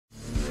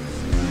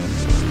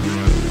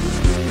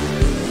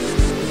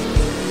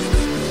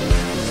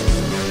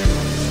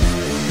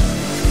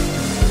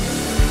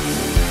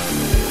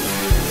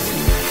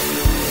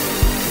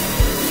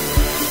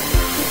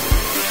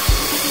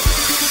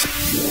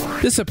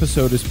This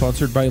episode is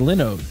sponsored by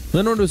Linode.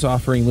 Linode is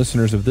offering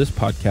listeners of this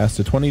podcast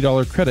a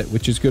 $20 credit,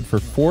 which is good for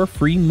 4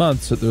 free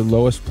months at their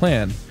lowest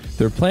plan.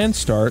 Their plans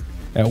start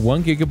at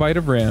 1 gigabyte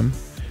of RAM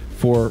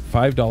for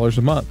 $5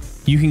 a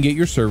month. You can get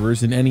your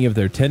servers in any of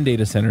their 10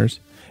 data centers,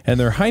 and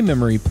their high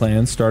memory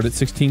plans start at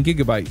 16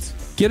 gigabytes.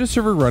 Get a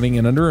server running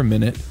in under a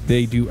minute.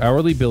 They do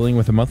hourly billing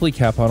with a monthly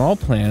cap on all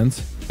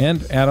plans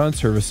and add-on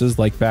services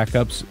like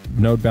backups,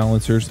 node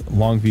balancers,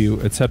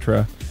 Longview,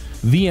 etc.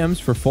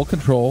 VMs for full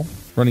control,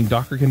 running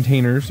Docker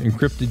containers,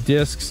 encrypted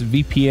disks,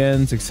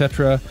 VPNs,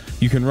 etc.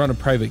 You can run a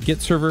private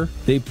Git server.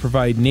 They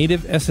provide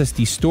native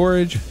SSD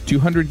storage,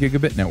 200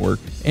 gigabit network,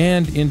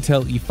 and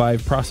Intel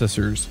E5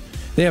 processors.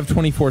 They have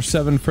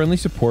 24/7 friendly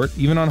support,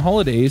 even on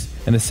holidays,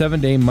 and a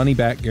 7-day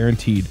money-back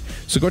guaranteed.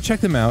 So go check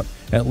them out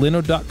at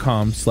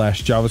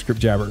linode.com/JavaScript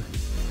Jabber.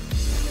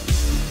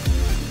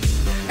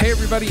 Hey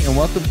everybody, and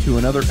welcome to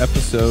another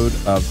episode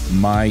of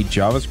My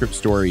JavaScript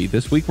Story.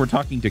 This week we're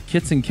talking to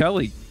Kitson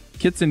Kelly.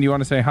 Kitson, do you want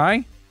to say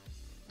hi?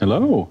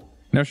 Hello.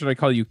 Now, should I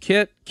call you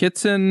Kit?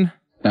 Kitson?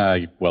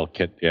 Well,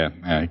 Kit, yeah.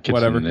 Kitson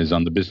Whatever is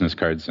on the business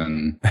cards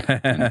and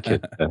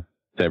Kit to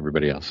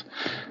everybody else.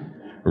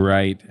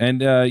 Right.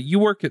 And you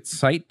work at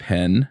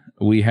SitePen.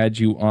 We had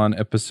you on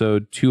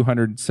episode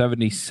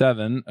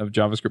 277 of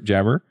JavaScript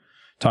Jabber,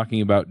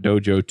 talking about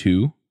Dojo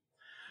 2.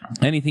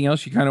 Anything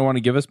else you kind of want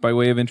to give us by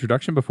way of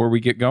introduction before we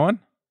get going?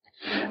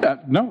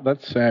 No,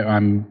 that's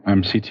I'm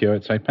CTO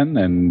at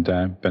SitePen and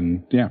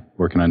been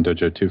working on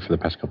Dojo 2 for the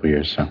past couple of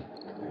years. So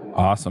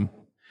awesome.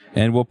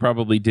 And we'll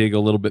probably dig a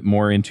little bit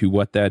more into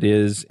what that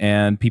is.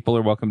 And people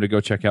are welcome to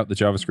go check out the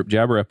JavaScript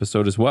Jabber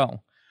episode as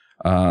well.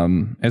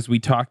 As we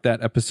talked,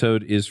 that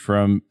episode is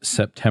from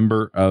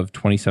September of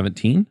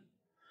 2017,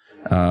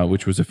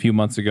 which was a few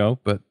months ago,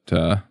 but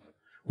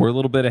we're a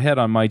little bit ahead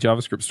on My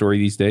JavaScript Story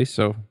these days,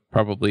 so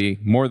probably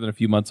more than a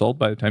few months old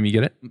by the time you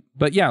get it.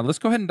 But yeah, let's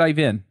go ahead and dive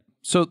in.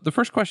 So the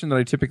first question that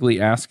I typically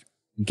ask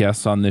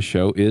guests on this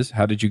show is,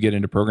 how did you get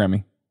into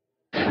programming?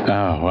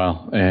 Oh,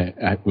 well,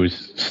 I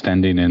was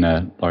standing in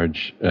a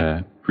large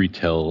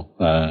retail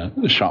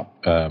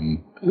shop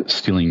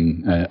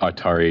stealing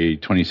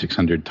Atari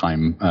 2600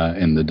 time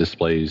in the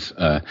displays,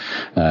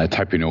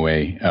 typing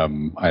away.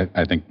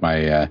 I think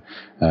my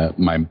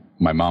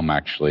mom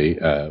actually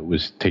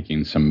was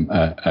taking some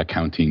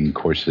accounting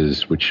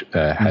courses, which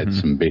had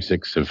some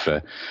basics of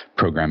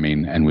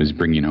programming, and was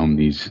bringing home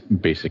these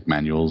basic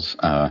manuals.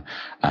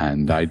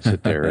 And I'd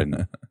sit there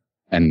and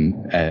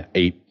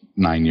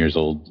 8-9 years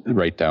old,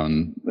 write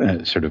down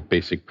sort of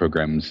basic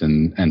programs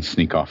and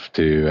sneak off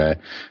to,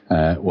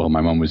 while my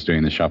mom was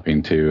doing the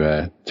shopping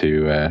to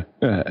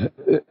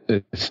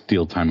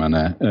steal time on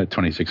a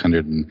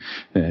 2600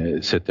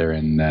 and sit there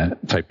and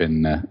type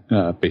in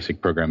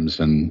basic programs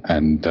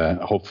and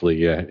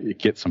hopefully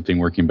get something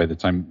working by the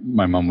time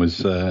my mom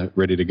was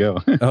ready to go.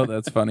 Oh,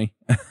 that's funny.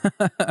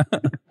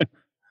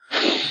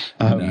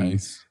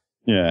 Nice.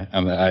 Yeah,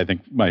 and I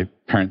think my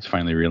parents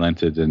finally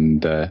relented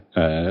and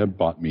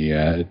bought me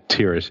a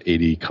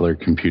TRS-80 Color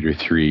Computer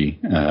 3.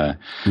 Hot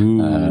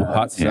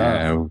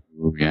stuff.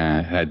 Yeah,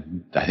 it had,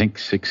 I think,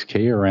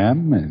 6K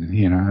RAM and,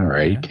 or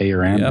 8K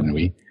RAM. Yep. And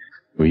we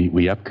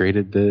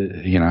upgraded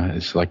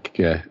it's like,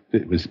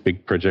 it was a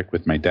big project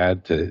with my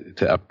dad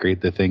to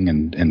upgrade the thing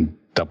and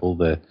double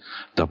the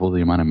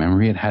amount of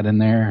memory it had in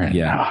there. And,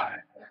 yeah.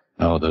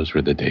 Those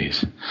were the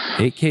days.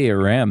 8K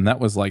RAM,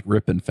 that was like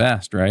ripping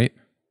fast, right?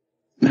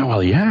 No,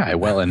 well, yeah,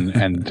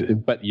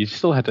 but you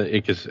still had to,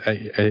 because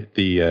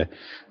the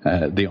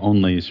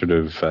only sort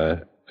of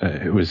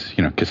it was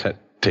cassette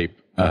tape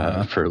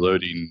for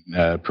loading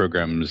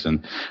programs,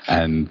 and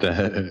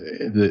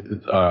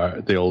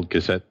the old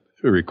cassette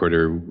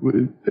recorder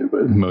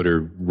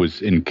motor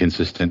was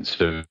inconsistent,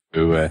 so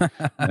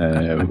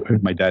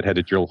my dad had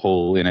to drill a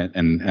hole in it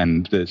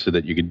and so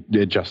that you could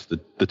adjust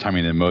the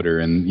timing of the motor,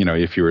 and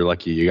if you were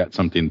lucky you got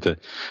something to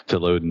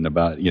load in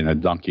about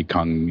Donkey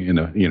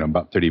Kong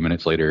about 30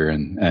 minutes later,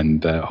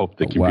 and hope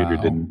the computer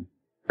didn't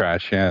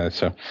crash.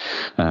 So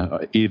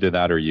either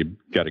that or you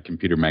got a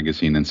computer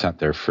magazine and sat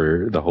there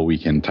for the whole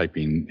weekend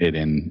typing it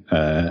in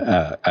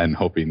and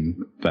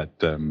hoping that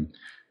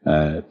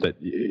that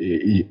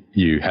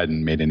you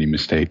hadn't made any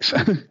mistakes.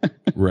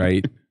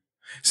 Right.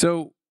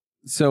 So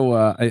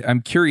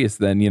I'm curious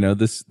then,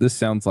 this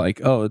sounds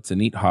like, it's a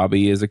neat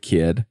hobby as a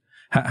kid.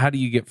 How do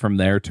you get from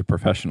there to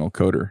professional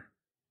coder?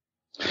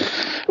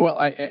 Well,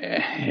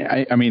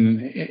 I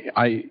mean,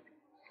 I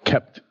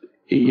kept,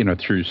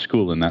 through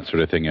school and that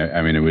sort of thing.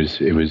 I mean, it was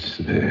the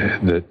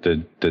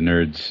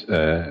nerds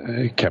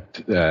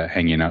kept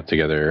hanging out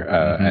together,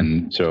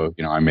 and so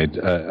I made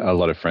a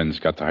lot of friends.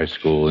 Got to high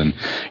school, and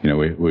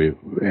we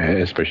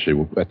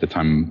especially at the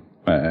time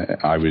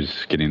I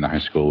was getting to high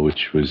school,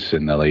 which was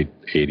in the late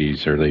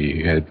 80s,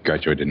 had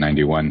graduated in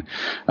 91.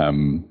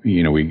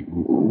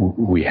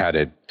 We had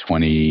a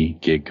 20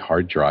 gig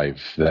hard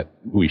drive that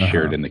we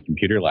shared in the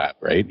computer lab,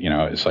 right?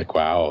 It's like,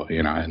 wow,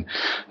 and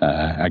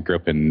I grew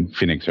up in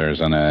Phoenix,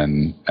 Arizona,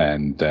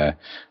 and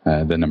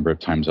the number of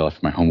times I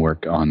left my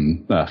homework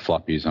on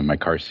floppies on my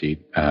car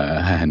seat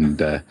and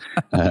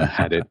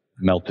had it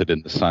melted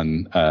in the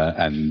sun,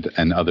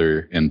 and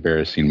other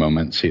embarrassing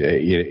moments.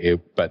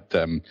 But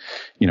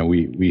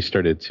we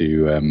started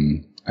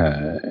to.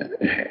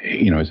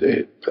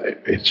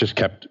 It just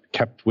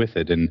kept with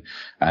it, and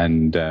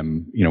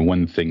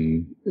one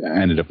thing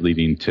ended up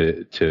leading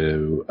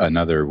to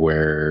another,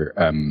 where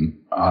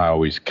I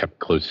always kept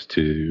close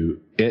to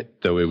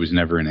it, though it was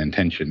never an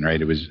intention,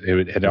 right?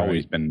 It had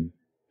always been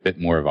a bit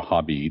more of a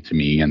hobby to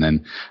me, and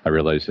then I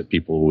realized that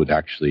people would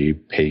actually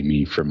pay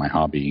me for my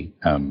hobby.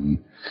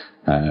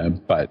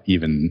 But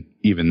even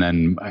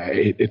then,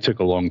 it took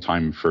a long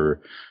time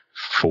for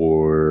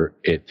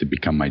it to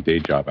become my day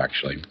job,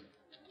 actually.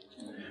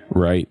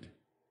 Right.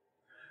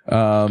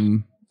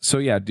 So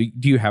yeah, do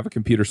you have a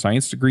computer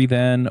science degree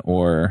then,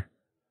 or?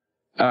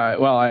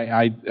 Well,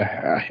 I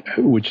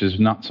which is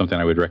not something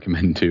I would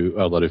recommend to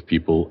a lot of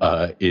people.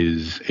 By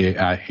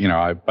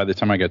the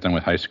time I got done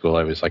with high school,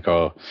 I was like,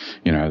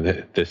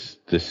 this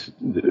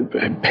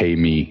pay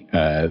me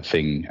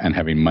thing and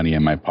having money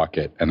in my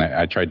pocket, and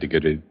I tried to go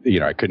to,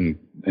 I couldn't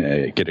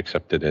get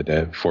accepted at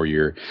a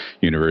 4-year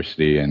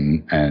university,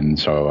 and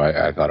so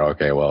I thought,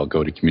 okay, well, I'll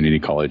go to community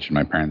college. And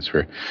my parents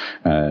were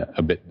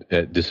a bit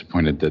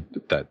disappointed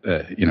that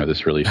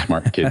this really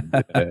smart kid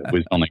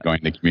was only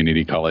going to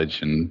community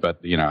college, but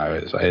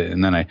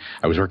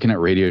I was working at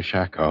Radio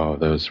Shack. Oh,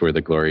 those were the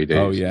glory days.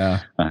 Oh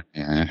yeah.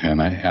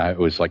 And I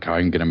was like,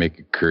 I'm going to make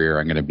a career.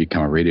 I'm going to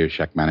become a Radio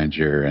Shack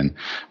manager, and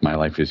my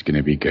life is going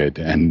to be good.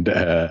 And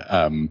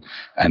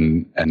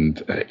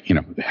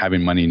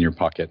having money in your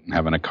pocket and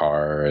having a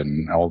car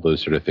and all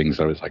those sort of things,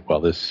 I was like,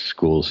 well, this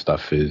school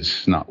stuff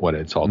is not what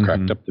it's all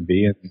cracked up to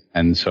be.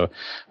 And so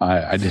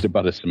I did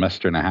about a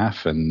semester and a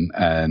half,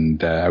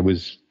 and I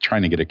was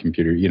trying to get a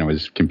computer,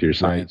 as computer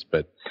science,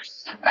 but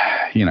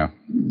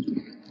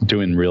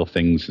doing real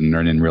things and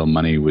earning real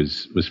money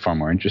was far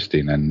more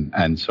interesting.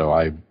 And so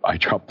I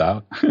dropped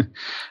out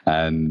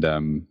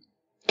and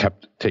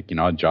kept taking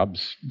odd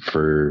jobs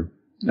for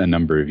a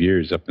number of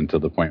years, up until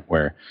the point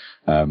where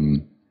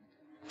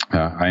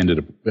I ended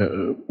up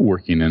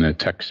working in a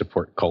tech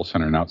support call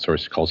center, an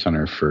outsourced call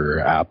center for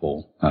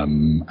Apple.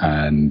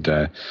 And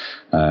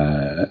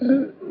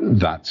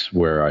that's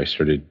where I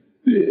started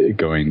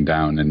going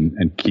down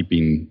and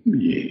keeping,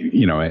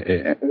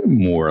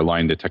 more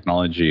aligned to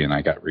technology. And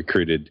I got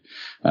recruited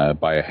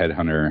by a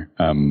headhunter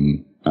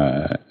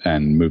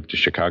and moved to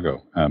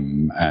Chicago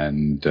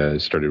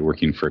and started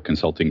working for a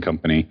consulting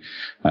company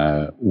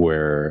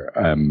where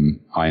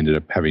I ended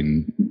up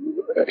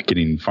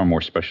getting far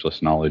more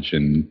specialist knowledge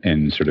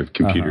in sort of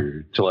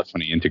computer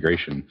telephony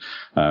integration.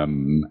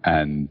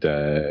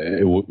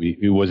 It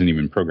wasn't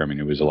even programming.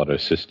 It was a lot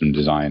of system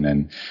design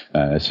and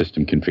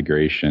system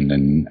configuration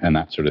and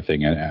that sort of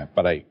thing.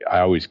 But I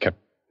always kept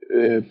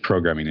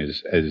programming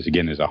as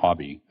a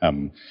hobby.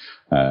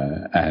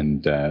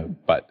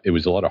 But it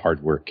was a lot of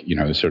hard work,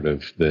 sort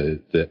of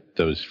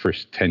those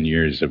first 10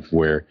 years of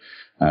where,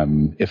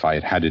 if I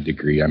had a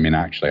degree,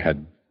 actually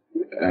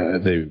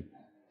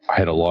I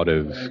had a lot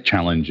of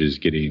challenges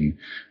getting,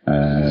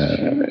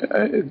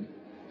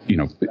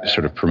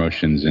 sort of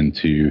promotions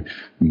into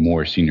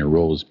more senior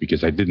roles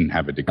because I didn't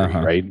have a degree,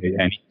 right?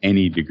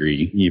 Any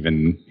degree,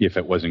 even if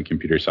it wasn't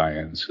computer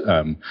science,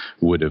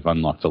 would have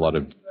unlocked a lot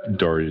of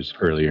doors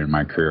earlier in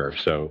my career.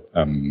 So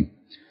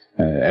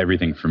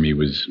everything for me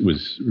was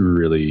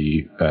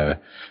really,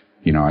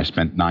 I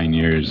spent 9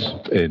 years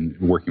in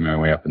working my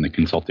way up in the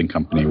consulting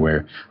company,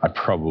 where I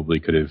probably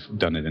could have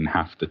done it in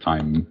half the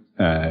time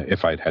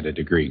if I'd had a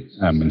degree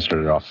and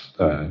started off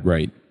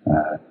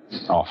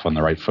off on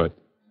the right foot.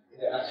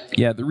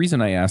 Yeah, the reason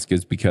I ask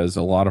is because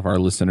a lot of our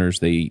listeners,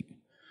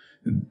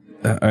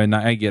 and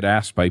I get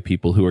asked by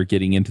people who are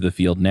getting into the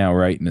field now,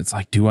 right? And it's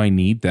like, do I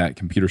need that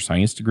computer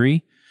science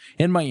degree?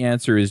 And my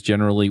answer is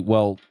generally,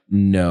 well,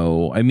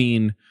 no.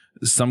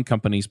 Some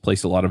companies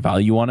place a lot of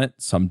value on it,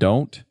 some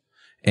don't.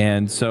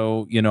 And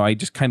so, I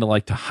just kind of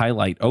like to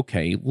highlight,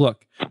 okay,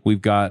 look,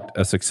 we've got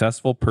a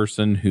successful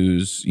person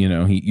who's,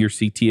 you're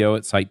CTO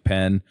at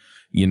SitePen,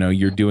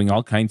 you're doing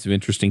all kinds of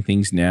interesting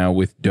things now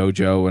with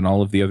Dojo and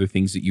all of the other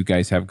things that you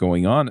guys have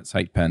going on at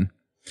SitePen.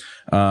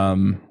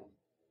 And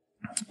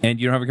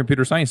you don't have a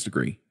computer science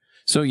degree.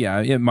 So yeah,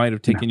 it might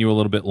have taken you a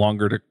little bit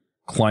longer to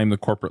climb the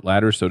corporate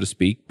ladder, so to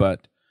speak.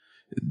 But,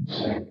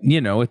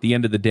 at the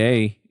end of the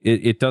day,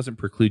 it doesn't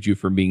preclude you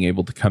from being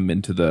able to come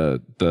into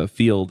the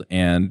field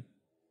and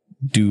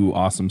do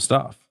awesome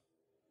stuff.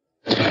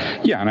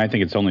 Yeah, and I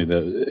think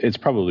it's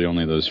probably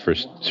only those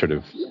first sort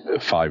of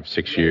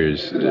 5-6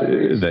 years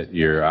that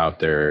you're out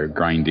there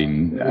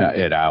grinding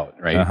it out,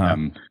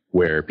 right?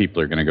 Where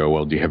people are going to go,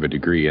 well, do you have a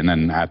degree? And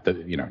then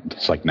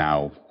it's like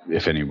now,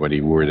 if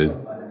anybody were to,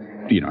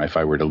 if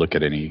I were to look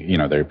at any,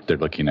 they're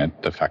looking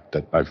at the fact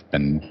that I've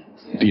been,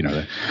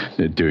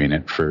 doing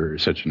it for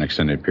such an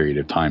extended period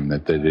of time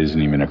that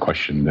isn't even a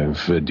question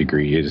of a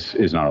degree is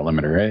not a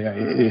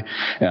limiter.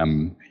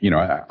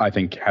 I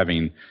think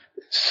having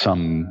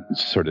some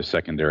sort of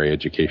secondary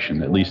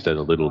education, at least at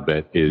a little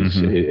bit, is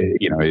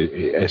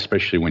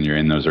especially when you're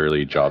in those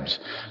early jobs.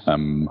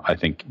 I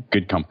think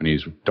good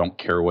companies don't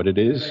care what it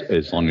is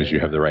as long as you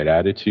have the right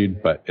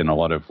attitude. But in a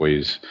lot of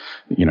ways,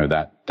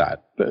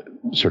 that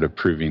sort of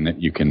proving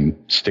that you can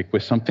stick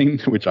with something,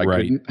 which I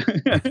couldn't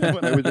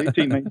when I was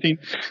 18, 19,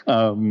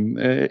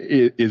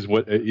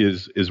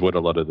 is what a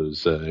lot of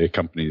those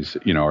companies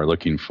are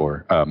looking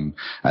for.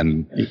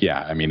 And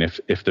yeah, I mean,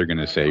 if they're going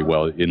to say,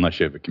 well, unless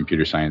you have a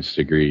computer science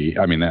degree,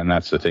 I mean, and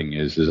that's the thing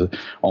is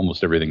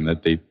almost everything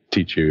that they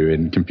teach you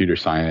in computer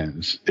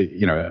science,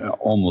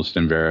 almost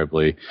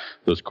invariably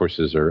those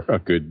courses are a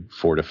good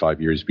 4 to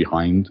 5 years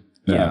behind.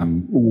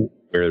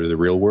 Where the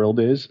real world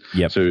is.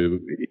 Yep. So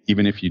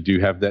even if you do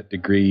have that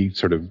degree,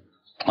 sort of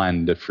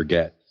plan to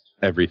forget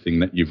everything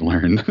that you've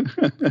learned.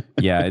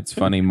 Yeah, it's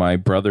funny. My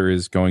brother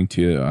is going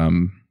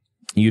to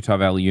Utah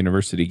Valley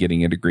University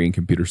getting a degree in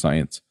computer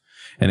science.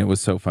 And it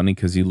was so funny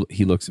because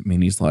he looks at me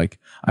and he's like,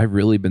 I've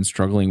really been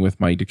struggling with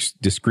my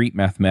discrete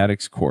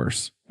mathematics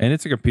course. And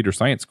it's a computer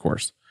science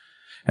course.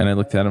 And I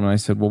looked at him and I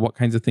said, well, what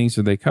kinds of things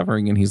are they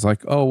covering? And he's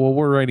like, oh, well,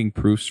 we're writing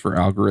proofs for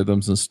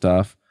algorithms and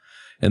stuff.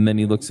 And then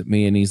he looks at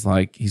me and he's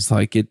like,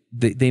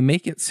 they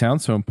make it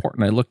sound so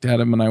important. I looked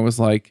at him and I was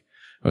like,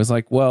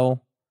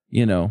 well,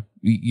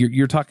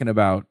 you're talking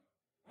about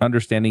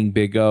understanding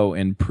big O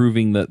and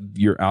proving that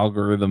your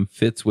algorithm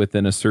fits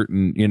within a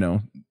certain,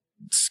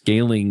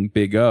 scaling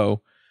big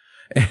O.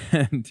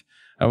 And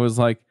I was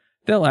like,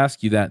 they'll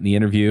ask you that in the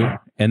interview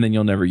and then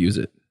you'll never use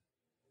it.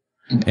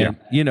 And,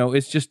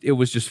 it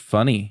was just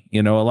funny.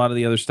 A lot of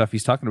the other stuff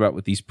he's talking about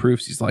with these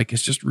proofs, he's like,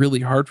 it's just really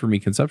hard for me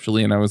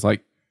conceptually. And I was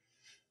like,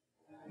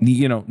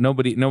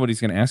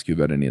 nobody's going to ask you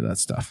about any of that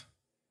stuff.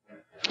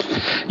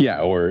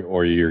 Yeah,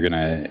 or you're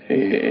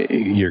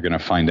gonna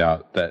find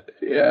out that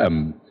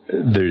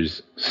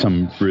there's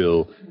some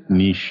real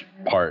niche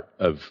part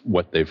of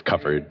what they've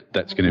covered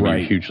that's going to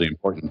be hugely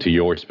important to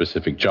your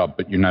specific job,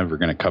 but you're never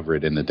going to cover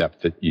it in the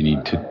depth that you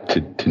need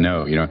to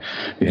know.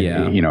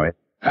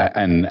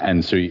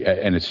 And so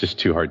it's just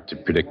too hard to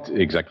predict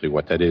exactly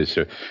what that is.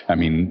 So I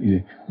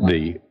mean,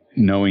 the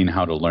knowing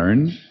how to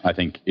learn, I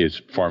think,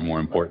 is far more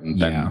important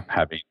than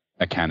having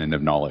a canon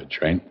of knowledge,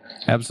 right?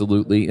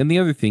 Absolutely. And the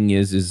other thing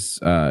is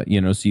so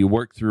you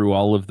work through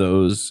all of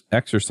those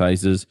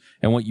exercises,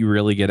 and what you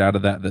really get out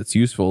of that's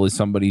useful is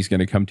somebody's going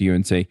to come to you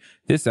and say,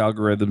 this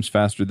algorithm's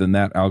faster than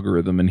that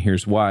algorithm, and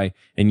here's why,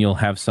 and you'll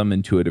have some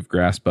intuitive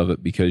grasp of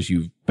it because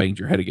you've banged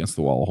your head against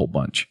the wall a whole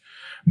bunch.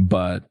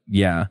 But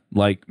yeah,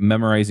 like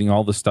memorizing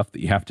all the stuff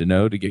that you have to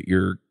know to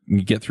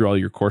get through all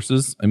your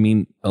courses, I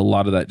mean, a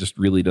lot of that just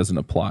really doesn't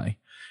apply.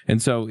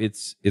 And so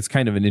it's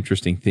kind of an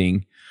interesting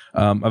thing.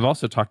 I've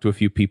also talked to a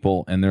few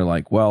people and they're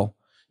like, well,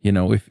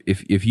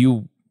 if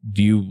you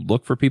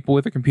look for people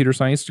with a computer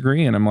science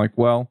degree? And I'm like,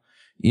 well,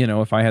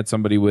 if I had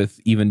somebody with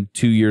even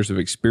 2 years of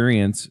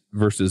experience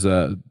versus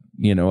a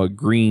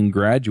green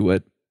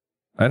graduate,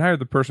 I'd hire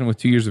the person with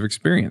 2 years of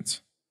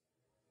experience.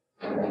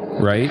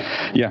 Right?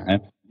 Yeah.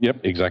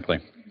 Yep, exactly.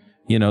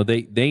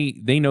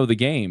 They know the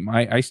game.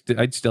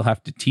 I'd still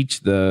have to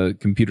teach the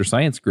computer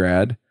science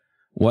grad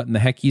what in the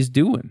heck he's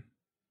doing,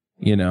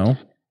 Yeah,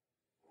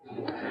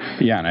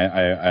 and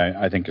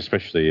I think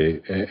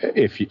especially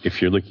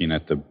if you're looking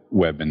at the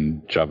web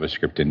and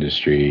JavaScript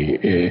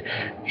industry,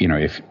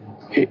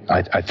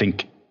 I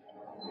think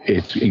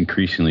it's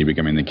increasingly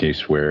becoming the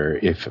case where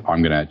if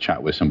I'm going to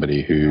chat with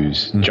somebody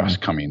who's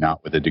just coming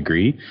out with a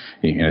degree,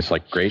 it's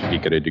like, great, you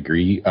get a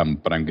degree,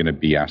 but I'm going to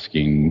be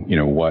asking,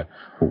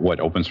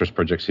 what open source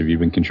projects have you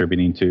been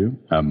contributing to?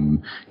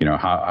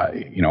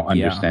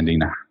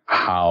 Understanding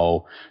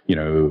how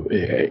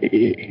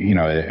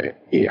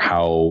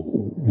how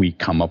we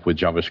come up with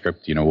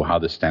JavaScript, how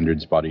the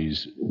standards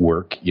bodies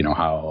work,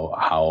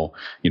 how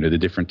the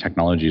different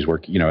technologies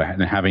work,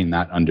 and having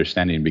that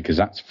understanding, because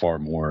that's far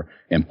more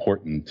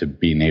important to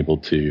being able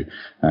to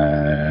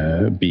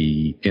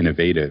be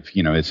innovative.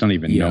 It's not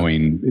even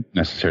knowing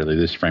necessarily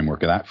this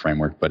framework or that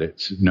framework, but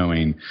it's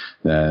knowing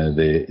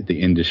the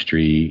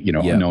industry,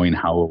 knowing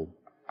how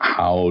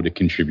to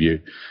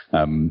contribute,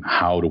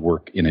 how to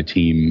work in a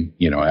team,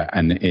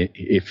 and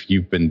if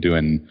you've been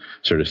doing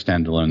sort of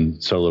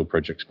standalone solo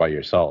projects by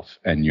yourself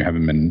and you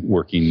haven't been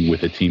working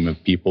with a team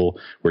of people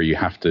where you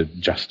have to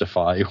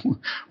justify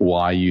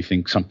why you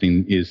think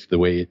something is the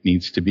way it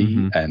needs to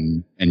be,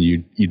 and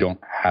you don't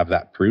have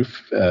that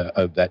proof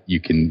that you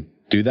can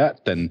do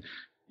that, then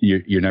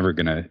you're never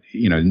gonna,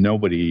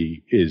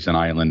 nobody is an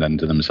island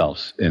unto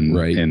themselves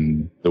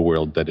in the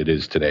world that it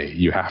is today.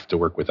 You have to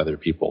work with other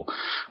people,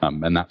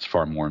 and that's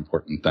far more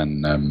important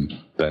than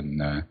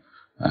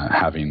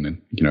having,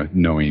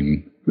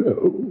 knowing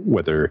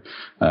whether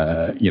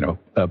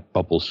a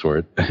bubble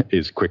sort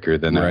is quicker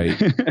than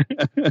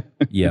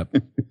Yep.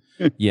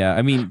 Yeah,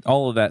 I mean,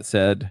 all of that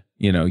said,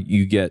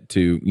 you get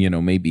to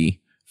maybe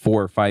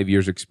 4 or 5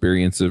 years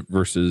experience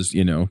versus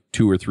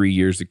 2 or 3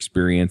 years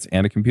experience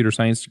and a computer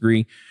science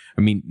degree.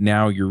 I mean,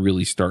 now you're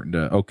really starting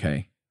to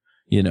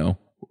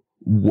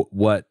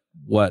what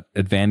what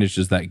advantage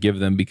does that give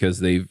them because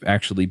they've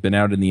actually been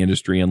out in the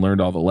industry and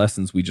learned all the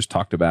lessons we just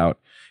talked about.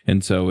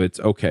 And so it's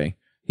okay.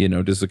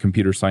 Does a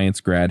computer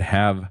science grad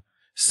have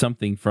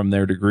something from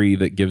their degree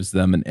that gives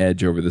them an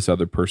edge over this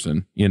other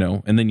person,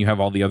 and then you have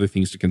all the other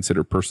things to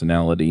consider,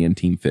 personality and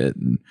team fit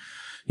and,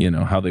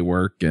 how they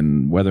work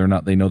and whether or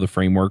not they know the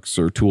frameworks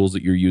or tools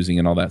that you're using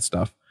and all that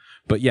stuff.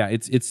 But yeah,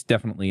 it's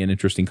definitely an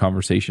interesting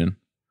conversation.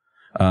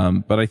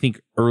 But I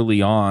think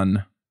early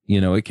on,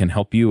 it can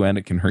help you and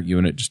it can hurt you,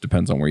 and it just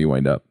depends on where you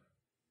wind up.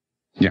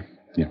 Yeah.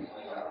 Yeah.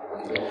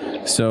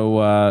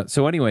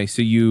 So anyway,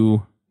 so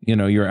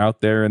you're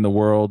out there in the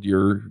world,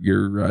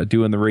 you're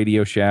doing the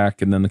Radio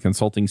Shack and then the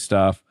consulting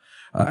stuff.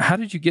 How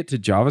did you get to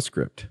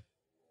JavaScript?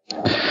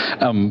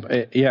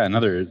 Yeah,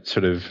 another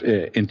sort of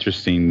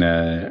interesting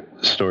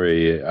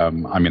story.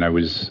 I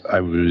was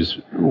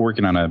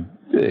working on a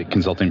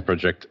consulting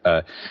project,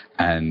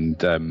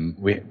 and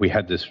we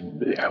had this.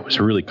 It was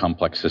a really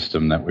complex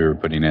system that we were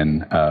putting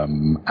in,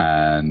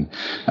 and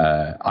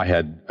I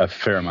had a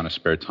fair amount of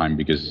spare time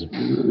because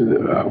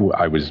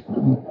I was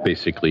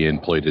basically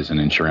employed as an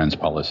insurance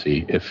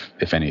policy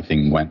if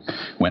anything went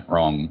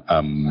wrong,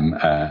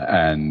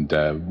 and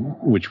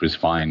which was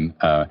fine,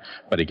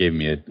 but it gave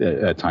me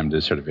a time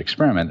to sort of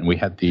experiment. And we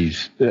had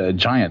these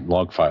giant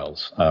log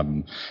files,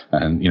 and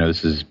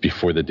this is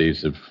before the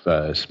days of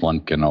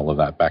Splunk and all of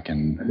that.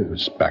 It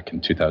was back in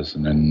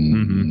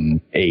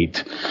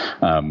 2008,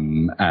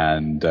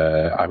 and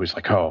I was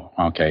like, oh,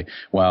 okay.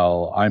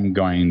 Well, I'm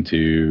going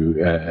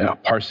to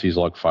parse these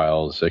log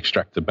files,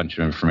 extract a bunch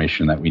of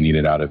information that we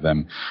needed out of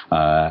them,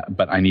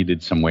 but I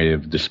needed some way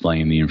of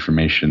displaying the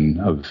information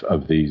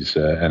of these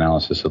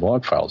analysis of the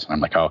log files. And I'm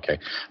like, oh, okay,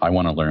 I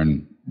want to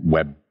learn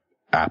web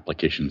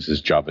applications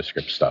is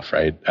JavaScript stuff,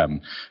 right?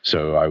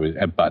 So I was,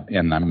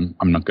 and I'm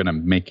not going to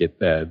make it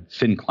a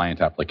thin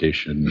client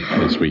application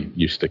as we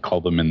used to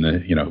call them in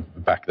the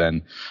back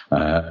then,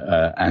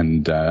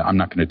 and I'm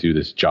not going to do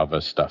this Java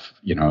stuff,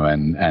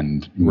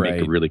 and make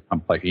it really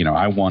complex.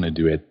 I want to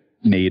do it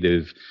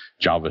native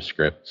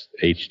JavaScript,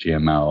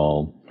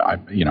 HTML.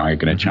 I'm going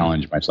to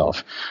challenge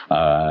myself,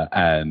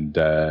 and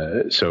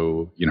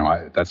so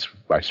I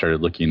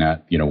started looking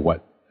at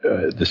what.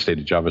 The state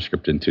of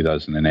JavaScript in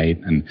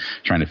 2008 and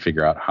trying to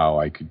figure out how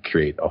I could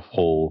create a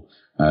whole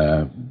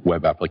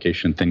web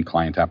application, thin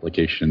client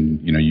application,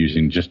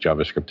 using just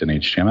JavaScript and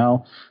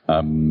HTML.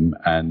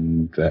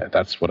 And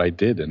that's what I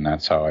did. And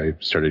that's how I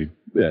started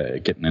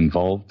getting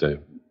involved. I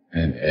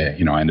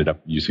ended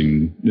up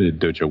using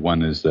Dojo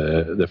 1 as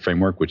the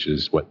framework, which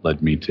is what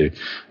led me to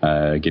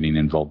getting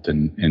involved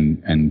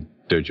in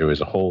Dojo as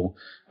a whole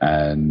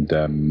and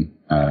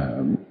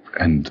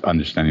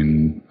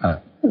understanding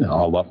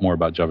a lot more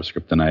about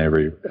JavaScript than I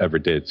ever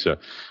did. So,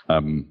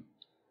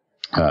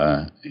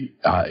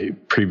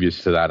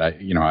 previous to that, I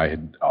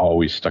had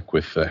always stuck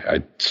with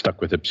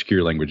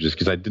obscure languages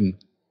because I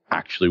didn't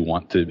actually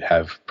want to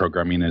have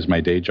programming as my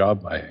day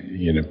job.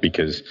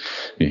 Because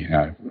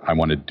I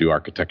wanted to do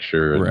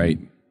architecture, and, right?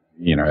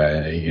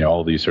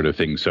 All these sort of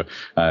things. So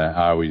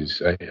I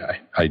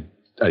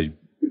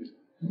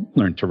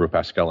learned Turbo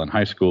Pascal in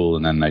high school,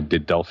 and then I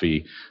did Delphi,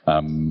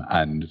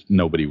 and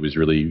nobody was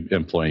really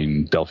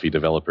employing Delphi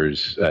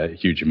developers a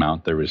huge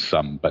amount. There was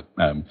some, but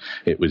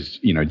it was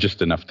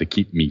just enough to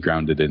keep me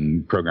grounded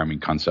in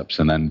programming concepts.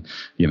 And then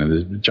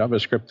the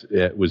JavaScript,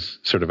 it was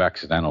sort of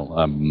accidental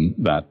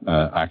that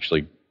I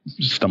actually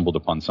stumbled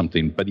upon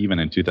something. But even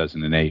in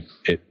 2008,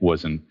 it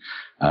wasn't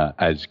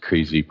as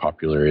crazy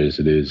popular as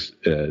it is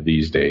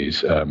these days.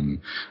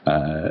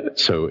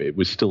 So it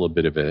was still a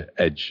bit of an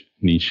edge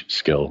niche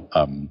skill.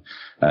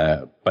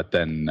 But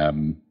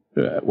then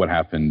what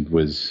happened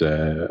was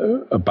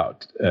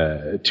about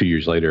 2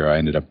 years later, I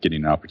ended up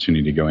getting an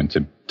opportunity to go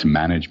into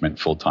management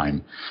full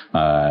time.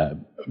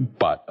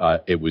 But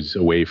it was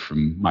away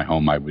from my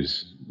home.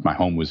 My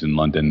home was in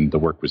London. The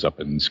work was up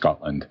in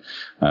Scotland.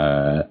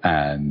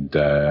 And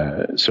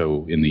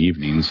so in the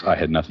evenings, I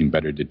had nothing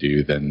better to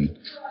do than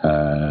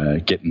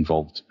get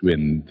involved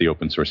in the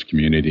open source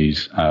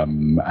communities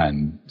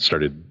and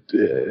started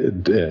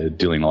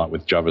dealing a lot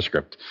with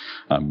JavaScript.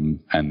 And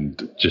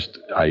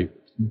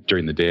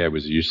during the day, I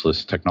was a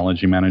useless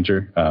technology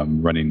manager,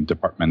 running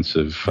departments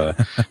of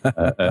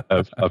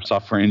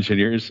software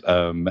engineers,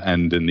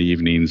 and in the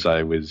evenings,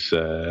 I was,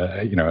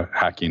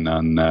 hacking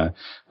on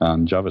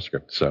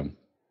JavaScript. So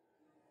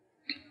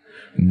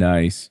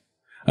nice.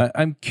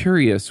 I'm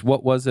curious,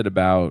 what was it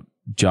about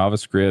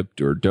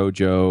JavaScript or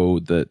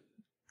Dojo that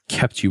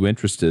kept you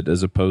interested,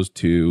 as opposed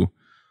to,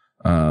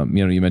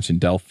 you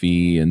mentioned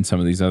Delphi and some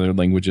of these other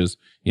languages,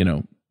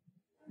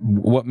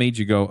 what made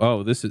you go,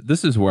 oh, this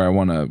is where I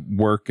want to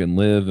work and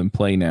live and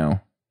play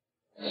now?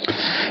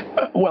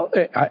 Well,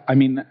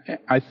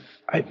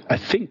 I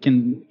think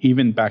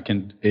even back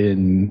in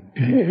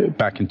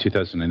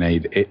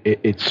 2008,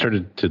 it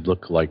started to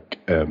look like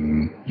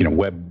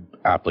web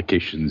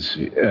applications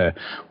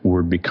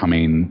were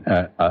becoming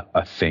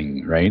a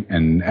thing, right?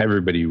 And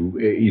everybody,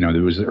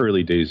 there was the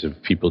early days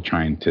of people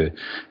trying to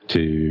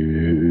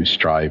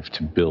strive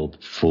to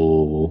build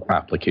full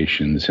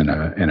applications in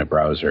a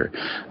browser,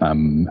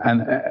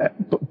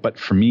 but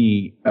for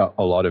me,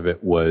 a lot of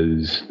it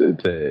was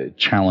the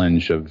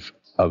challenge of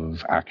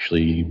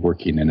actually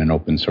working in an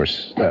open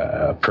source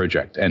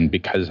project. And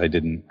because I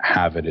didn't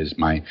have it as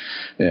my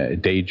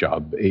day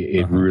job,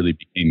 it really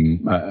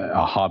became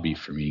a hobby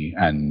for me.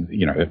 And,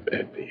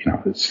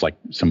 it's like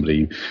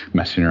somebody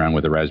messing around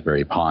with a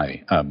Raspberry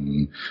Pi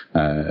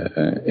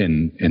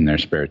in their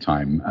spare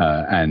time.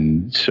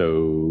 And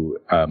so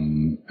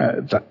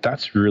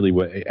that's really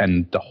what,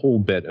 and the whole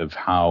bit of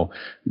how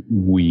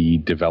we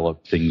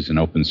develop things in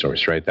open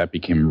source, right? That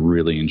became a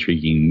really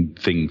intriguing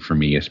thing for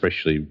me,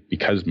 especially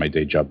because my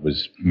day job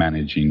was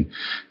managing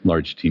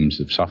large teams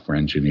of software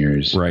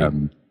engineers, right.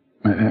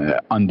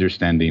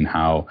 Understanding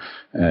how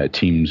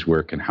teams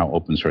work and how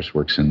open source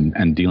works,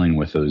 and dealing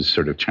with those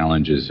sort of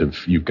challenges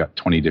of you've got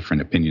 20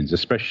 different opinions,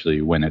 especially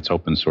when it's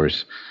open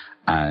source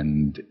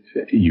and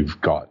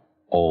you've got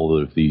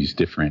all of these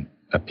different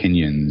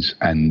opinions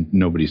and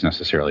nobody's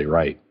necessarily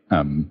right.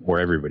 Or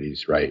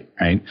everybody's right?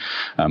 And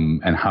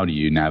how do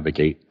you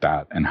navigate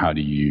that? And how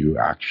do you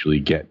actually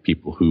get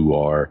people who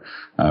are,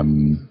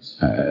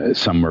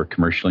 some are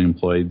commercially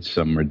employed,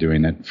 some are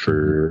doing it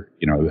for,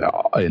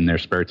 in their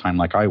spare time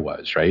like I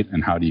was, right?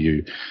 And how do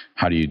you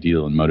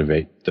deal and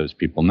motivate those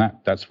people? And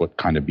that's what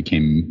kind of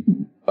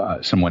became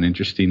somewhat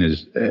interesting,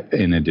 is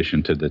in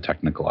addition to the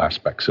technical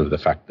aspects of the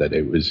fact that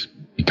it was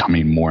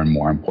becoming more and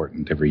more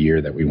important every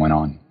year that we went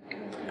on.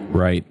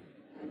 Right.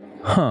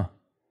 Huh.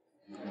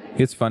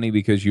 It's funny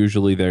because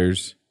usually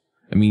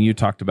you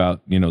talked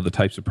about, the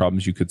types of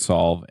problems you could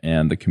solve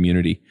and the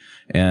community.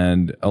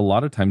 And a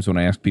lot of times when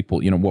I ask people,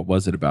 what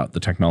was it about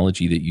the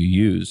technology that you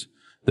use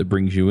that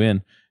brings you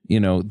in,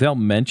 they'll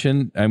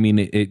mention,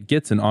 it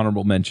gets an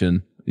honorable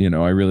mention.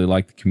 I really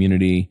like the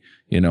community.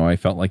 I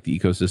felt like the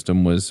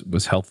ecosystem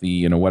was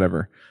healthy,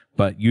 whatever.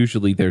 But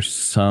usually there's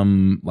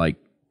some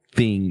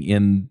thing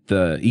in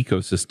the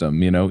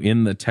ecosystem,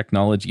 in the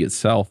technology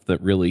itself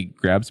that really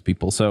grabs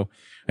people. So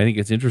I think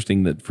it's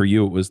interesting that for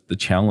you, it was the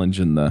challenge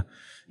and the,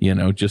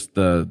 just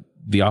the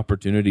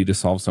opportunity to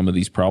solve some of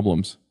these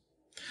problems.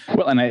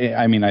 Well, and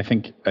I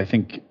think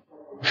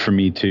for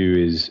me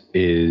too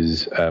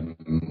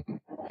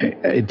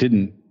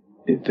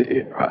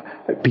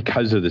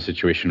because of the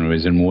situation it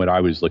was and what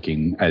I was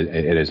looking at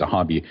it as a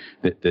hobby,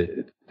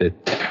 the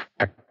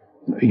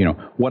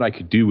what I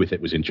could do with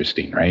it was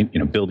interesting, right?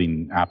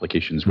 Building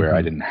applications where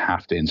I didn't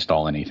have to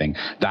install anything.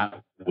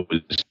 That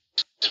was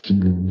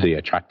the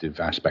attractive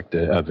aspect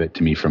of it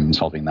to me from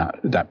solving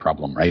that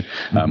problem, right?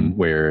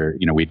 Where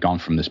we'd gone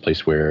from this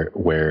place where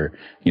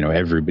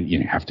everybody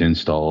you have to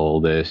install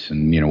this,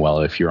 and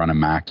if you're on a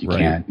Mac you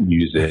can't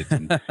use it,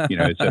 and,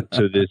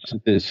 so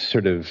this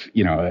sort of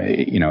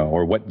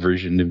or what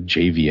version of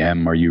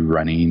JVM are you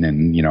running,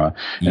 and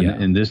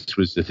and this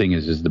was the thing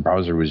is the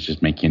browser was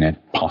just making it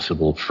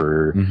possible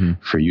for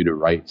you to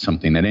write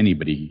something that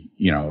anybody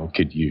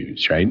could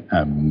use, right?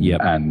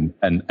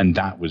 And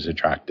that was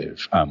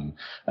attractive.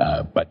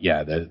 But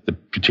yeah, the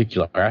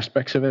particular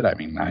aspects of it,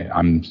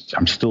 I'm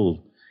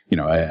still,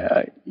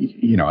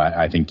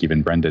 I think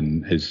even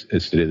Brendan has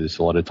stated this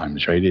a lot of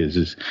times, right?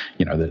 Is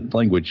the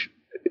language,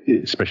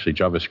 especially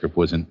JavaScript,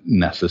 wasn't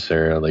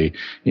necessarily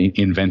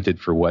invented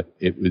for what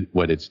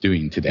it's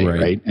doing today,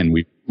 right? And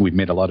we've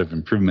made a lot of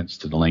improvements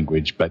to the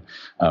language, but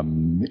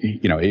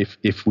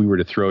if we were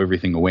to throw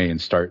everything away and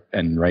start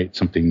and write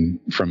something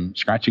from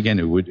scratch again,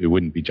 it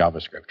wouldn't be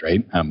JavaScript,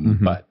 right?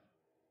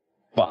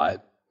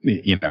 But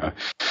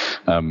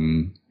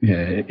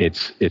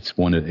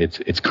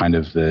it's kind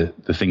of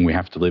the thing we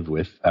have to live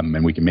with,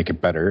 and we can make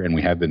it better, and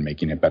we have been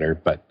making it better,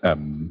 but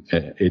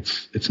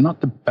it's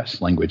not the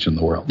best language in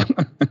the world.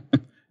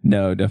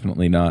 No,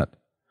 definitely not.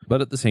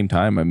 But at the same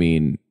time,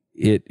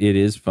 it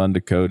is fun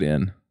to code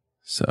in.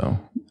 So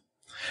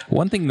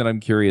one thing that I'm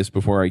curious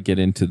before I get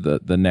into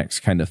the next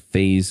kind of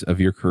phase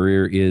of your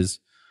career is,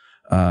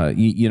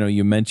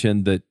 you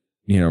mentioned that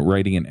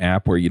writing an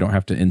app where you don't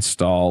have to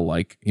install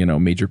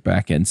major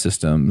backend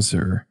systems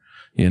or,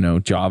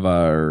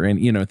 Java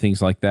or,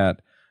 things like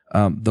that.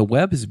 The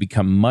web has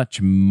become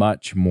much,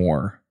 much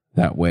more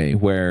that way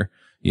where,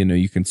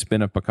 you can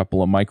spin up a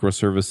couple of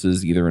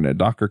microservices either in a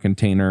Docker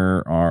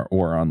container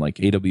or on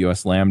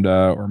AWS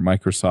Lambda or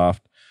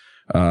Microsoft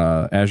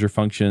Azure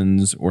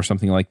Functions or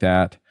something like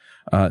that,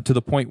 to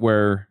the point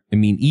where,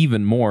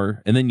 even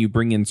more. And then you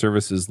bring in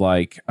services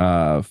like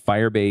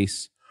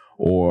Firebase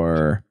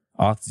or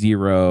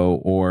Auth0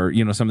 or,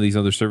 some of these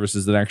other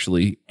services that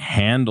actually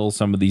handle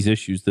some of these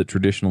issues that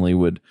traditionally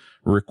would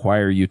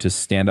require you to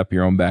stand up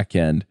your own back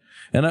end.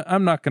 And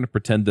I'm not going to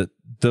pretend that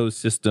those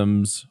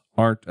systems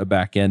aren't a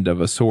back end of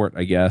a sort,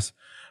 I guess.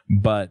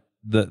 But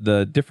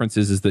the difference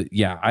is that,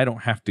 I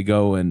don't have to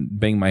go and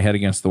bang my head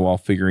against the wall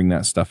figuring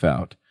that stuff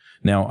out.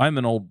 Now, I'm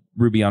an old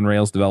Ruby on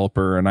Rails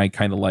developer, and I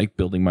kind of like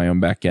building my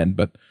own back end,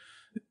 but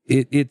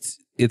it's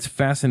it's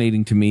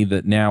fascinating to me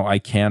that now I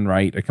can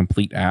write a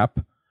complete app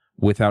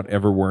without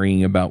ever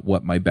worrying about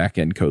what my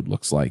back-end code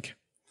looks like.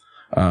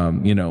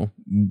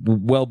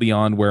 Well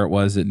beyond where it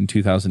was in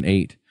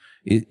 2008.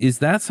 Is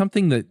that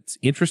something that's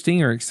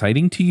interesting or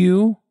exciting to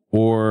you?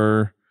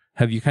 Or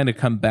have you kind of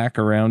come back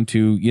around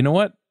to, you know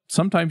what?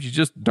 Sometimes you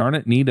just, darn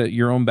it, need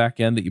your own back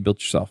end that you built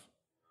yourself.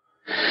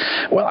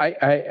 Well,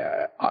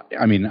 the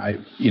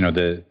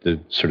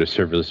sort of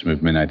serverless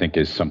movement, I think,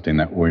 is something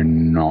that we're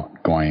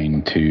not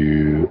going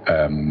to.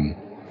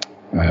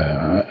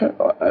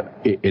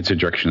 It's a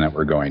direction that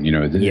we're going.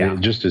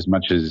 Just as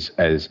much as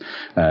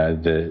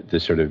the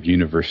sort of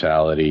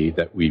universality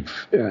that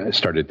we've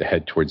started to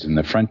head towards in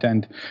the front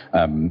end,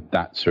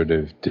 that sort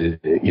of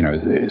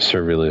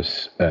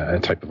serverless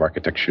type of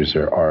architectures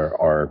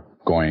are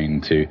going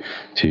to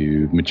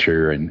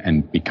mature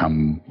and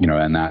become,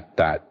 and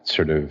that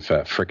sort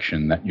of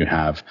friction that you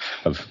have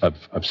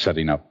of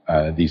setting up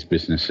these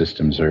business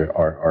systems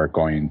are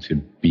going to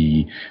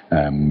be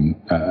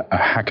a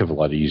heck of a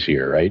lot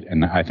easier, right?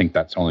 And I think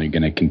that's only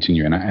going to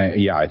continue. And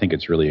I think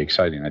it's really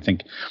exciting. I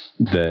think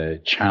the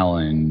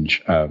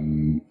challenge,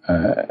 and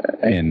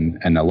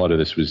a lot of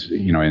this was,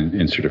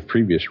 in sort of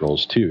previous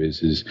roles too,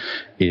 is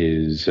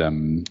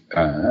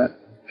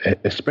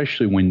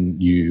especially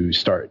when you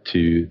start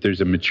to,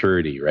 there's a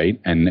maturity, right?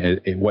 And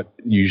what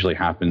usually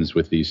happens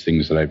with these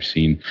things that I've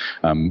seen,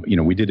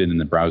 we did it in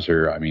the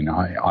browser. I mean,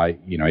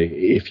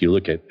 if you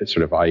look at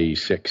sort of IE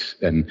 6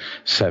 and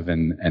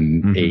 7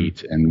 and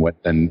 8 and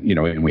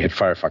and we had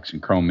Firefox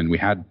and Chrome, and we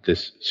had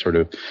this sort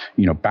of,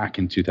 back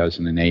in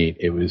 2008,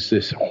 it was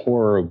this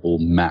horrible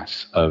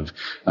mess of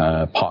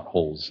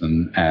potholes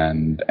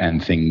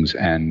and things.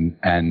 And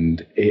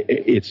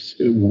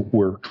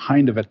we're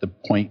kind of at the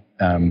point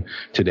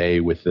today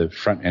with the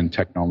front end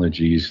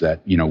technologies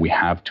that we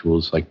have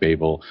tools like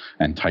Babel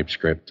and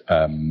TypeScript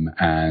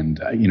and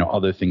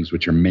other things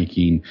which are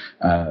making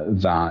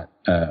that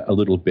a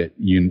little bit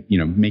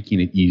making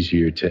it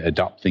easier to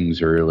adopt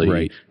things early,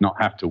 right.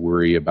 Not have to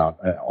worry about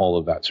all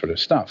of that sort of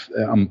stuff.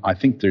 I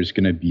think there's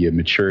going to be a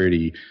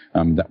maturity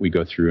that we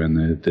go through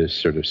in the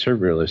sort of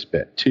serverless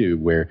bit too,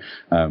 where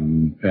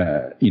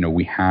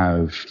we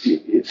have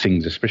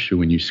things, especially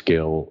when you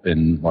scale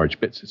in large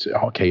bits. It's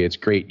okay, it's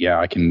great, yeah,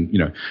 I can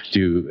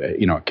do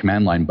a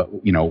command line, but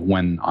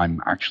when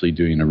I'm actually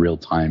doing a real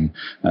time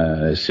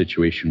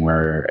situation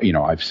where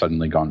I've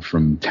suddenly gone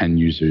from 10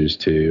 users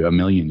to 1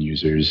 million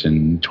users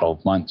in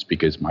 12 months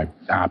because my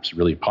app's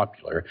really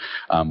popular,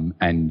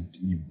 and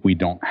we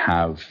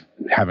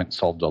haven't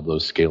solved all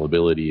those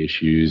scalability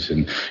issues,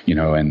 and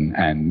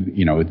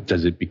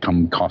does it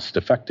become cost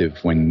effective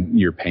when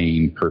you're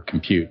paying per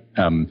compute,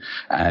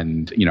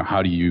 and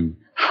how do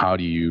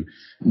you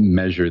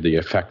measure the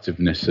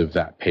effectiveness of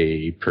that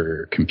pay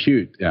per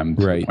compute to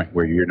the point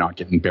where you're not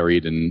getting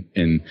buried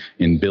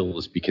in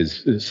bills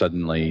because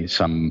suddenly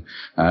some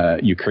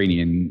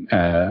Ukrainian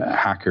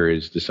hacker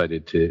has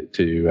decided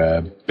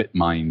to bit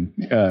mine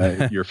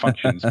your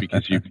functions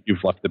because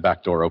you've left the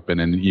back door open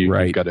and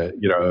you've got a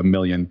 $1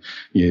 million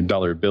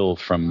bill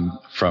from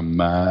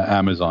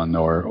Amazon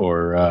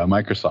or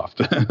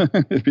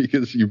Microsoft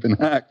because you've been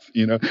hacked.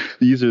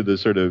 These are the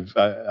sort of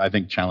I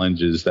think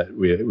challenges that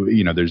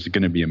we there's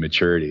going to be a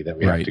maturity that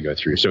we have to go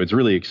through. So it's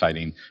really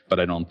exciting, but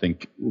I don't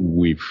think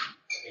we've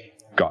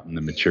gotten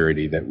the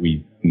maturity that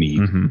we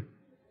need. Mm-hmm.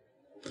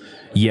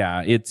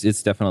 Yeah,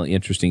 it's definitely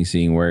interesting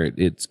seeing where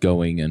it's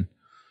going. And,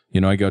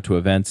 I go to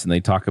events and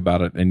they talk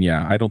about it. And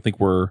I don't think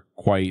we're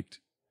quite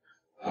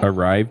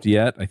arrived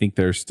yet. I think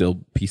there's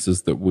still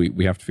pieces that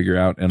we have to figure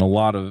out. And a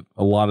lot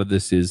of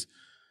this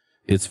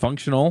it's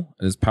functional,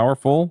 and it's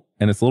powerful,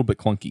 and it's a little bit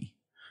clunky.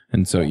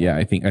 And so,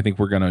 I think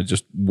we're going to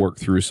just work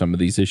through some of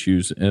these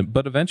issues,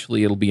 but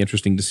eventually it'll be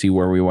interesting to see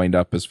where we wind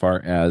up as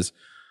far as,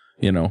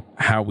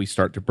 how we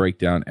start to break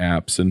down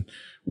apps and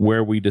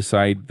where we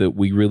decide that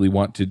we really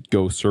want to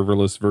go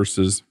serverless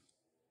versus,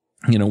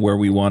 where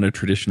we want a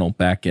traditional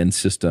back-end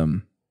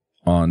system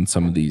on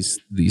some of these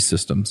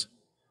systems.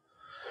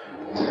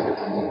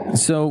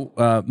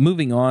 So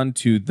moving on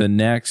to the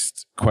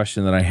next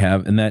question that I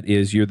have, and that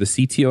is, you're the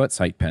CTO at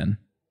SitePen.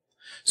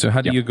 So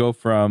how do you go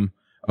from,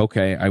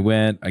 okay,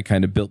 I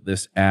kind of built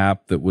this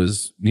app that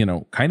was,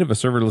 kind of a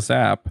serverless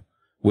app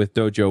with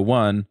Dojo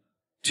 1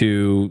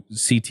 to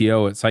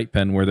CTO at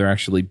SitePen where they're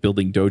actually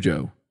building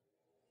Dojo?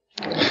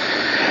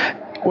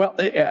 Well,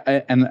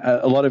 and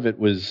a lot of it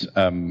was,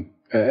 Dylan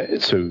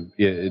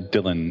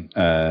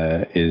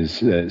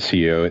is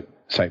CEO at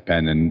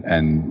SitePen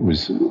and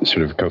was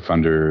sort of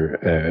co-founder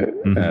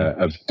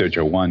of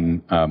Dojo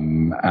 1,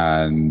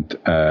 and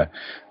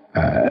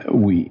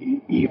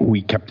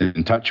we kept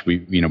in touch. We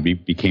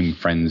became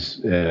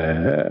friends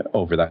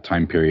over that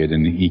time period,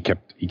 and he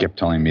kept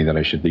telling me that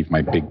I should leave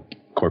my big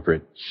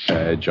corporate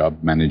job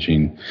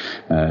managing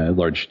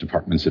large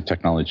departments of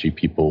technology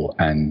people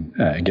and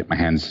get my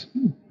hands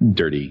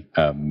dirty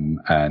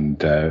and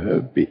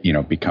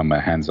become a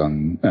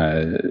hands-on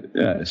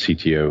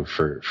CTO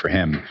for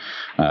him.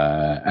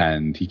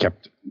 And he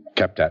kept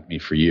kept at me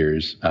for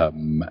years.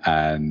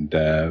 And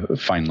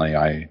finally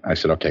I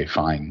said, okay,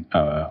 fine,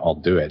 I'll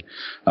do it.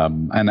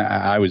 And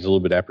I was a little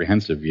bit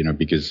apprehensive,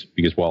 because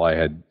while I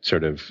had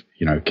sort of,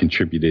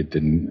 contributed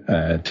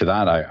to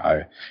that,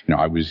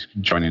 I was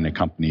joining a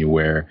company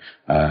where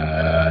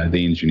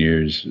the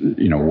engineers,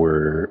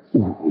 were,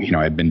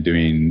 had been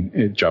doing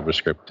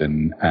JavaScript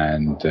and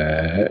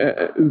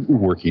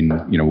working,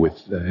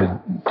 with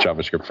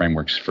JavaScript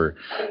frameworks for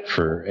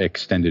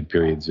extended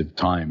periods of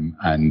time.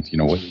 And,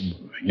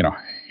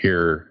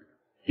 here,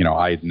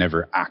 I'd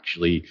never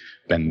actually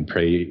been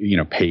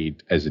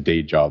paid as a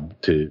day job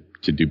to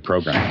do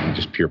programming,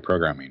 just pure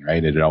programming,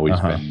 right? It had always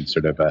been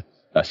sort of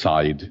a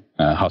side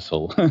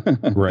hustle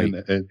right.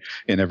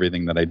 in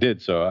everything that I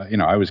did. So,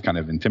 I was kind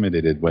of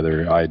intimidated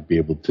whether I'd be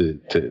able to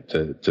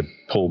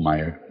pull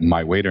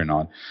my weight or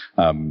not.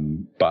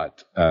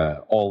 But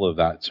all of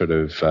that sort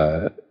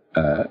of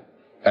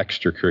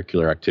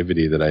extracurricular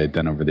activity that I had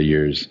done over the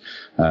years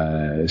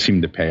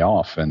seemed to pay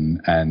off,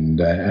 and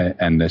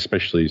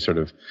especially sort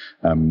of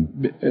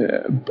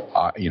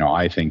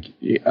I think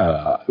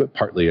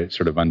partly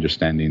sort of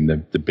understanding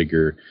the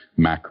bigger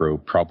macro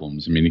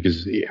problems. I mean,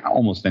 because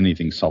almost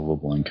anything's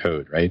solvable in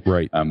code, right?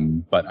 Right.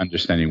 But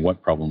understanding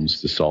what problems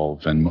to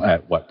solve and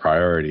at what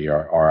priority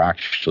are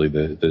actually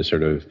the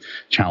sort of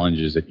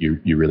challenges that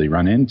you really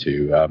run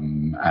into,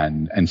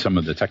 and some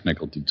of the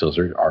technical details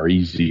are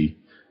easy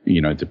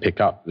to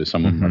pick up.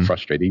 Some of them are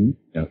frustrating,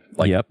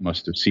 like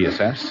most of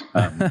CSS.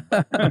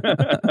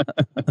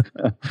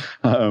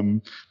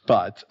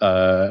 But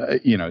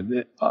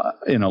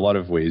in a lot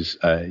of ways,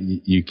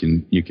 you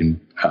can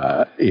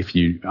if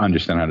you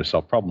understand how to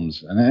solve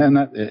problems. And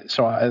that's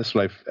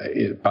what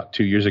about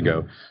 2 years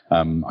ago,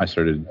 I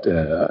started.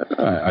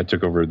 I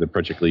took over the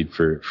project lead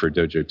for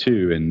Dojo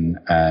 2,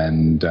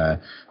 and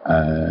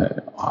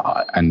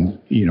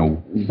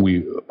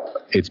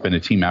it's been a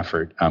team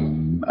effort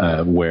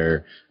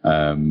where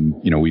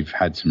we've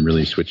had some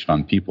really switched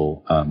on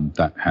people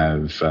that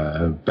have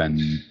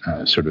been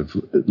sort of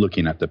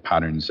looking at the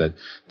patterns that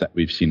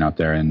we've seen out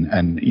there,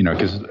 and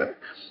because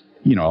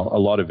a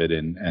lot of it,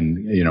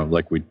 and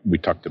like we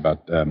talked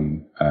about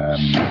on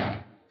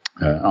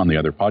the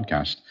other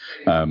podcast,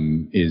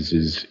 is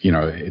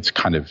it's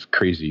kind of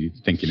crazy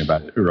thinking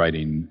about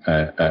writing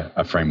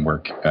a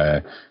framework,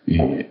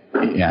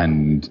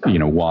 and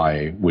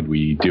why would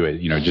we do it?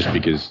 Just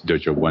because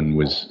Dojo 1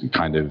 was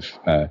kind of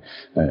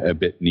a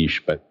bit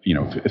niche, but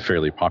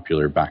fairly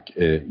popular back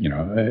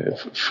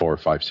 4,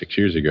 5, 6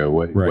 years ago.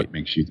 What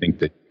makes you think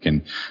that you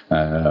can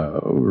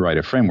write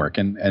a framework?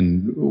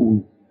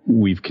 And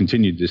we've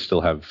continued to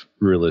still have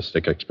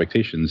realistic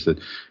expectations that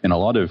in a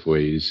lot of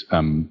ways,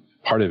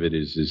 part of it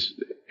is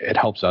it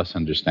helps us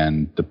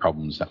understand the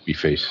problems that we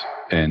face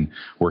in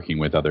working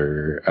with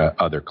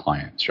other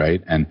clients,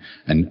 right? And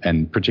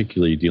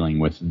particularly dealing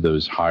with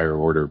those higher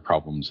order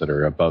problems that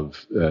are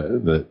above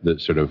the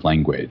sort of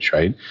language,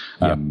 right?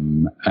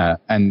 Yeah.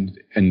 And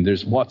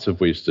there's lots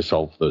of ways to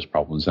solve those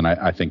problems, and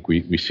I think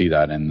we see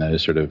that in the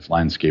sort of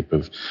landscape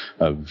of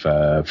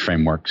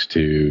frameworks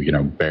to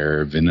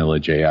bare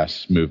vanilla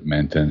JS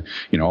movement, and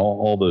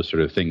all those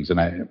sort of things. And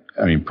I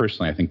mean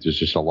personally, I think there's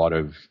just a lot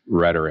of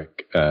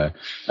rhetoric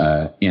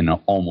in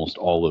almost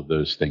all of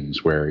those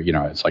things where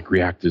it's like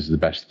React is the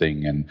best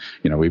thing, and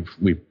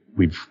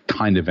we've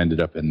kind of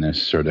ended up in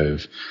this sort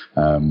of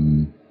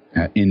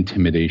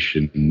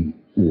intimidation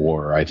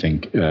war, I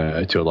think,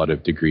 to a lot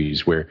of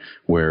degrees, where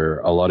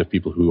a lot of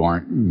people who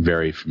aren't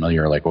very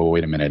familiar are like, well,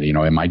 wait a minute,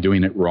 am I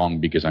doing it wrong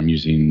because I'm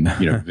using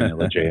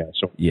vanilla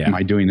JS? Or am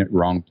I doing it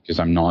wrong because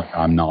I'm not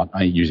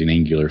using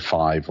Angular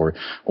 5, or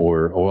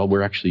well,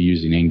 we're actually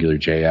using Angular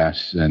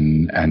JS,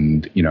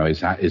 and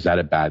is that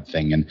a bad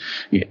thing? And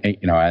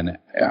and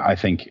I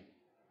think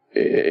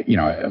we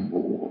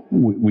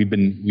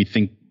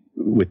think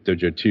with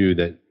Dojo 2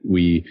 that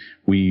we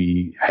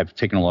have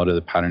taken a lot of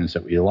the patterns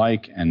that we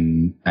like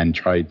and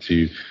tried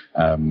to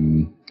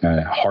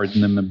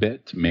harden them a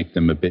bit to make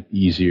them a bit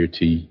easier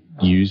to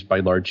use by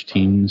large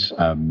teams,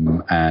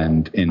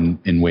 and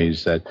in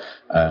ways that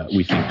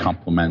we think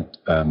complement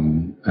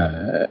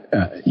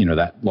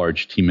that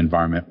large team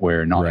environment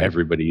where not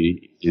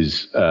everybody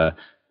is a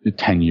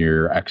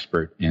 10-year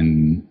expert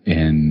in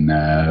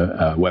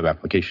web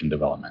application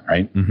development,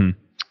 right? Mm-hmm.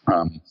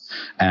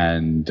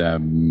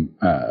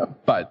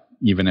 But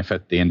even if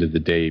at the end of the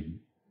day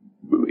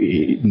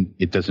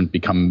it doesn't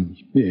become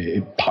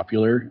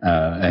popular,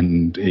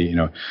 and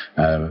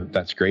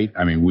that's great.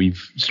 I mean,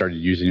 we've started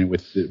using it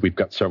we've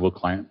got several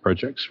client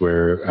projects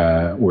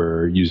where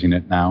we're using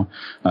it now,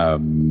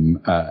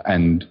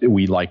 and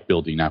we like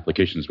building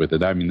applications with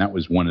it. I mean, that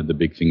was one of the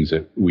big things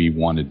that we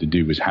wanted to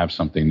do, was have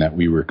something that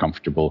we were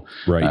comfortable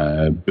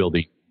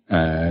building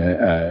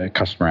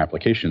customer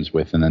applications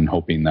with, and then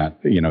hoping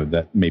that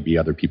that maybe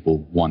other people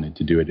wanted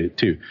to do it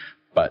too.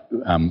 But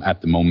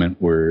at the moment,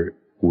 we're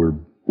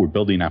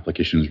building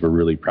applications we're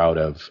really proud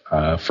of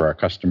for our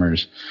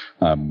customers,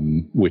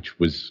 which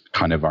was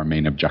kind of our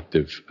main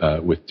objective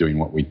with doing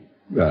what we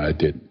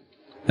did.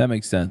 That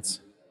makes sense.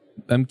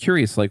 I'm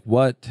curious, like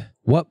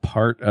what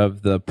part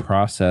of the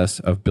process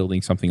of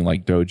building something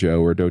like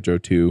Dojo or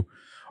Dojo 2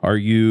 are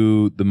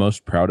you the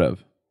most proud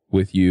of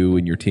with you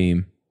and your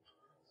team?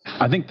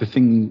 I think the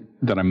thing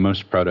that I'm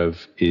most proud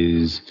of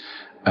is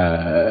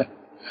I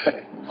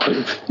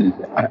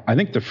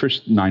think the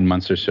first 9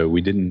 months or so,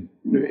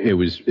 it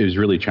was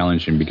really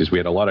challenging because we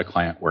had a lot of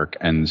client work.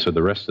 And so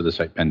the rest of the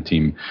SitePen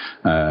team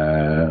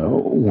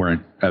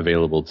weren't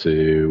available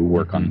to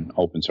work on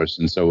open source.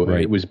 And so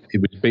it was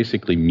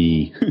basically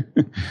me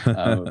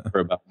for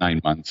about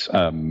 9 months.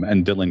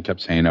 And Dylan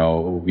kept saying,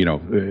 oh,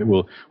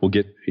 we'll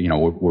get,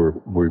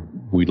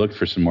 we looked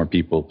for some more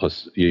people.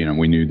 Plus,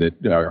 we knew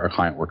that our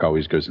client work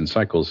always goes in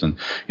cycles, and,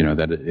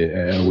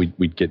 that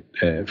we'd get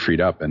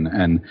freed up.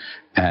 And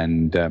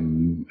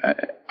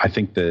I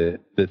think the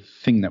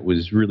thing that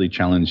was really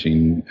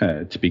challenging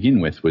to begin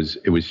with was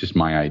it was just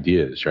my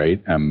ideas,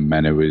 right?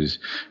 And it was,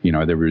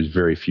 there was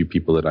very few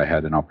people that I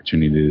had an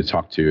opportunity to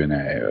talk to, and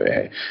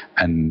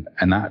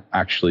that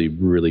actually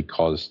really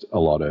caused a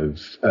lot of,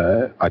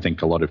 I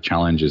think, a lot of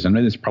challenges. And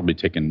it's probably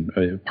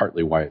taken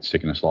partly why it's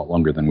taken us a lot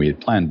longer than we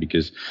had planned,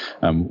 because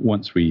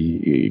once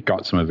we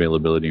got some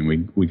availability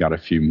and we got a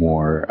few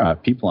more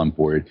people on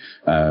board,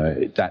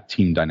 that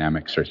team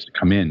dynamic starts to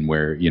come in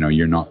where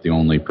you're not the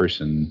only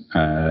person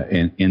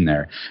in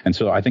there. And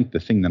so I think the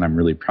thing that I'm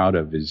really proud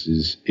of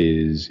is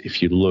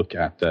if you look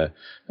at the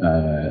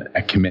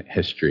commit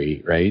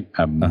history, right,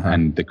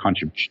 and the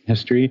contribution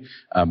history,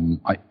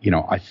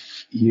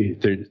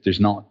 there's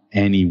not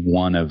any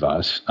one of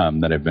us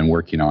that have been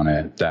working on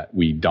it that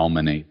we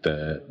dominate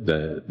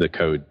the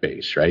code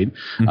base, right?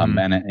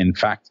 And in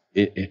fact,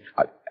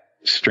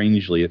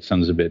 strangely, it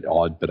sounds a bit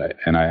odd, but I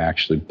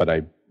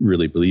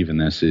really believe in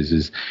this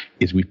is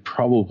we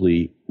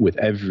probably, with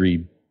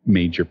every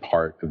major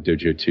part of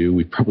Dojo 2,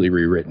 we've probably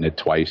rewritten it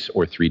twice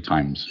or three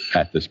times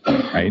at this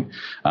point, right?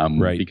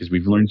 Right. Because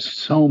we've learned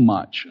so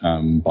much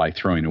by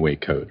throwing away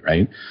code,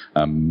 right?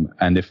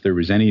 And if there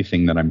was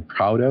anything that I'm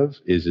proud of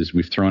is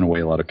we've thrown away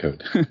a lot of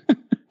code.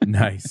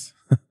 Nice.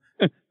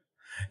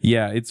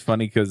 Yeah, it's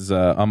funny because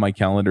on my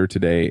calendar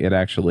today, it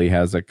actually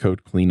has a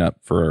code cleanup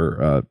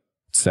for a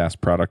SaaS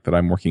product that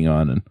I'm working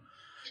on. And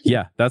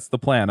yeah, that's the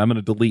plan. I'm going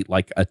to delete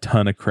like a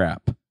ton of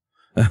crap.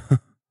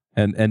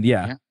 and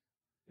yeah.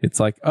 It's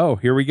like, oh,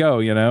 here we go,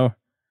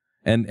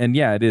 and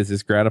yeah, it is.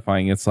 It's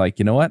gratifying. It's like,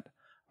 you know what?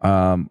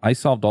 I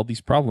solved all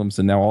these problems,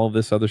 and now all of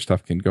this other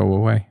stuff can go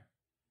away.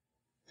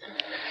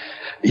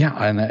 Yeah,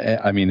 and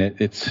I mean,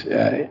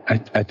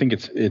 I think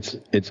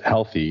it's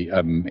healthy.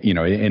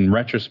 In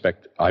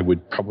retrospect, I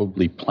would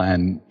probably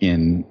plan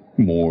in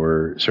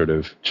more sort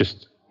of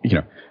just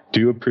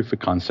do a proof of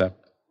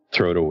concept,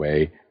 throw it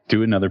away,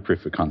 do another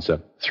proof of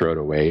concept, throw it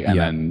away, and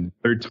then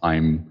third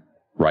time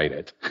write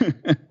it.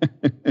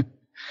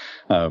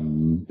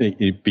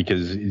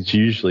 Because it's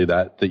usually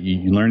that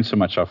you learn so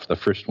much off the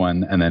first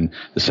one, and then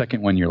the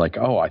second one you're like,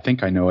 oh, I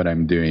think I know what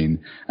I'm doing,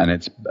 and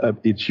it's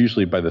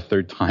usually by the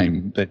third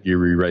time that you're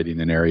rewriting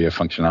an area of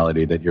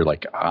functionality that you're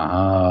like,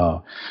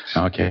 oh,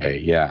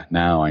 okay, yeah,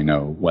 now I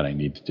know what I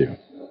need to do.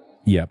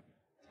 Yep.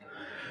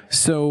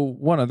 So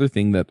one other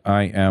thing that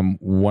I am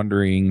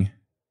wondering,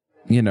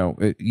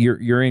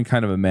 you're in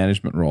kind of a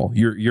management role.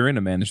 You're in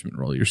a management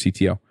role. You're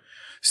CTO.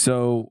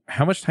 So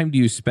how much time do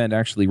you spend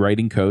actually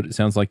writing code? It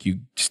sounds like you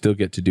still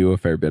get to do a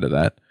fair bit of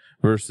that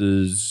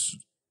versus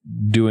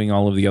doing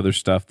all of the other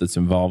stuff that's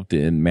involved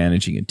in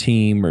managing a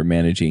team or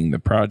managing the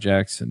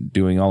projects and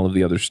doing all of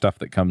the other stuff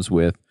that comes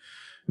with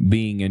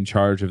being in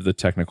charge of the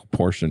technical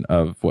portion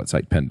of what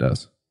SitePen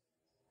does.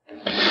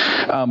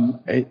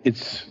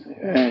 It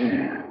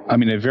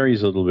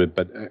varies a little bit,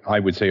 but I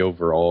would say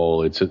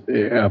overall, it's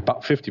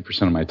about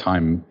 50% of my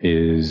time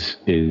is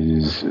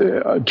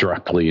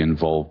directly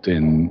involved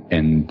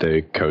in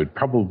the code.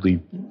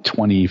 Probably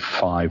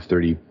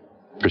 25-30%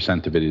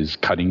 of it is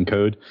cutting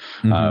code,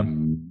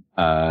 the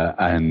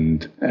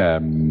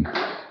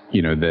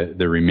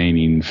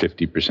remaining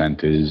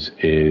 50% is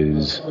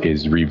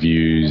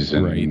reviews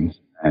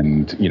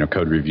and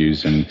code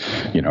reviews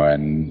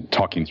and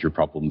talking through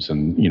problems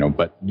and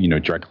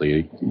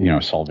directly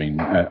solving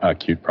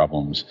acute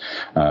problems,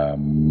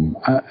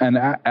 and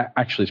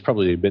actually it's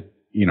probably a bit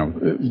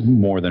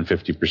more than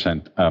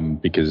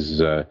 50%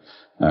 because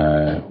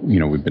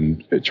we've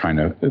been trying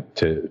to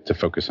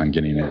focus on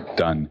getting it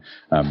done,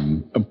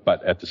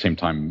 but at the same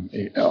time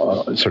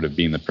sort of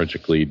being the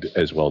project lead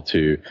as well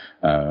too,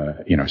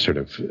 sort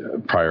of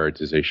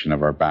prioritization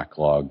of our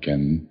backlog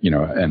and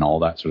all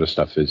that sort of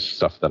stuff is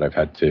stuff that I've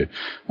had to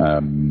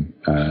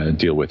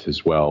deal with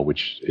as well,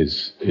 which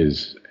is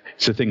it's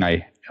the thing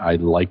I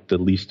like the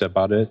least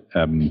about it,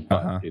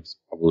 but it's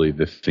probably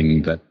the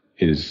thing that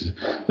is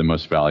the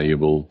most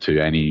valuable to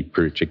any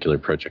particular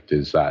project,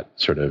 is that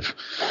sort of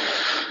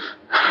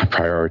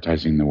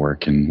prioritizing the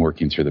work and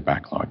working through the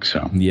backlog.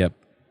 So Yep.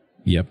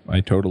 I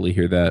totally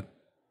hear that.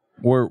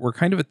 We're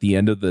kind of at the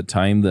end of the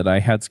time that I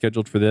had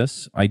scheduled for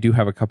this. I do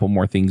have a couple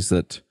more things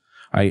that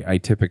I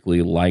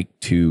typically like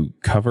to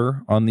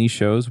cover on these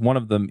shows. One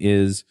of them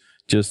is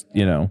just,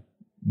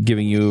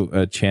 giving you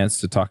a chance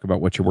to talk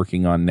about what you're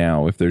working on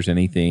now. If there's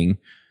anything,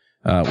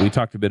 we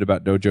talked a bit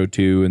about Dojo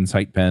 2 and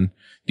SitePen.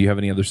 Do you have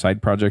any other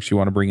side projects you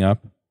want to bring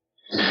up?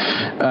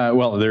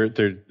 Well,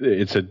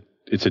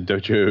 it's a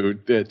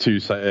Dojo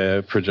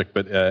 2 project,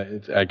 but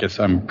I guess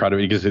I'm proud of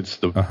it because it's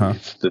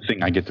the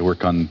thing I get to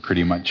work on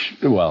pretty much.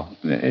 Well,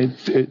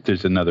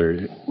 there's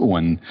another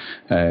one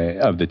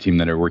of the team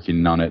that are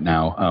working on it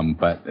now,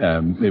 but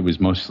it was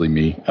mostly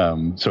me.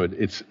 So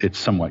it's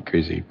somewhat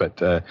crazy,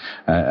 but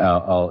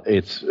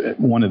it's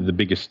one of the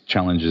biggest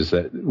challenges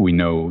that we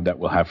know that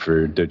we'll have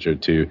for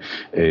Dojo 2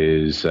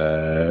 is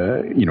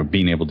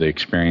being able to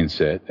experience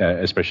it,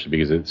 especially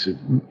because it's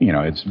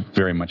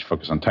very much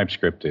focused on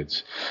TypeScript.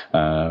 It's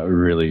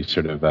really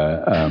sort of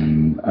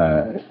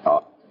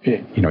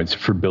it's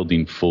for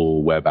building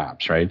full web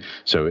apps, right?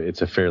 So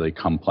it's a fairly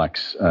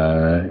complex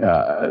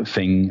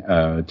thing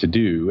to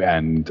do,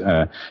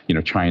 and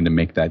trying to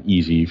make that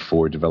easy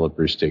for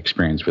developers to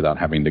experience without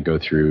having to go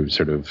through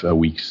sort of a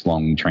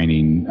weeks-long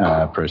training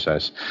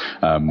process.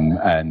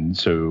 And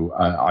so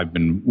I've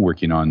been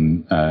working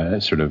on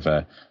sort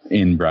of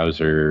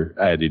in-browser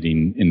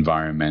editing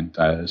environment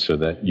so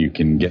that you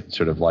can get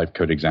sort of live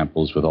code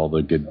examples with all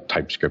the good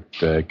TypeScript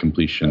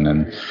completion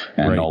and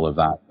right. all of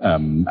that.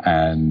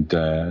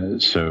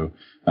 So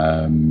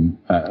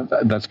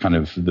that's kind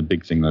of the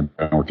big thing that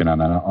I'm working on.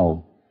 And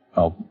I'll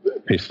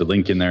paste a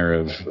link in there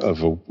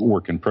of a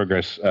work in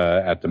progress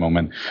at the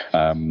moment,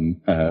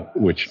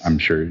 which I'm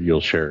sure you'll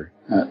share.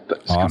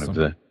 That's awesome. Kind of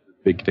the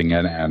big thing.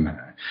 And I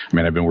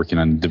mean, I've been working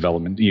on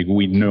development.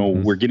 We know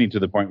we're getting to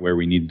the point where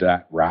we need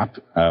that wrap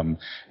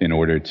in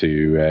order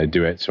to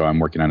do it. So I'm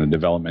working on a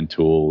development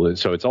tool.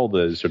 So it's all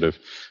the sort of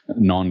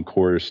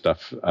non-core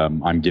stuff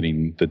I'm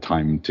getting the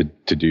time to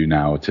do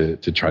now to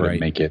try right. to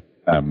make it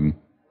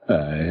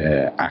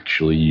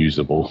actually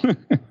usable.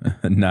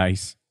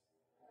 Nice.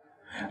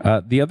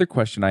 The other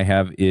question I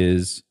have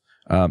is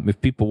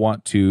if people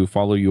want to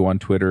follow you on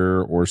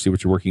Twitter or see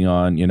what you're working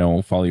on,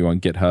 follow you on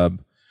GitHub,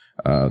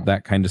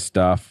 that kind of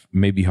stuff.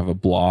 Maybe you have a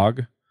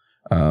blog,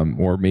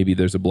 or maybe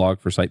there's a blog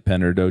for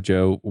SitePen or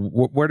Dojo.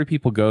 Where do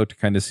people go to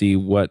kind of see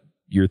what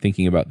you're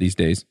thinking about these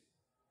days?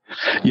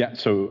 Yeah,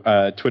 so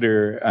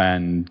Twitter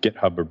and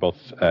GitHub are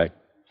both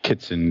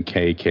Kitson,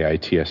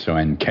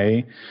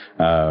 Kitsonk,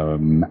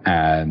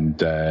 and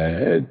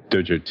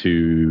Dojo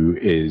 2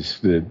 is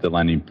the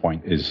landing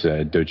point is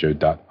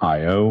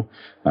dojo.io.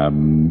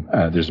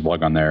 There's a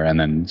blog on there, and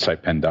then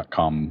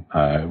sitepen.com.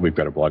 We've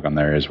got a blog on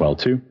there as well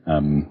too.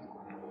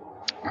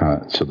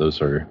 So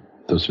those are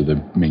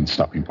the main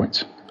stopping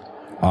points.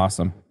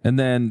 Awesome. And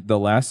then the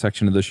last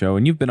section of the show,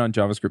 and you've been on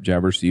JavaScript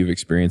Jabber, so you've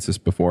experienced this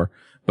before,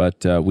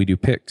 but we do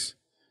picks.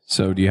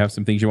 So do you have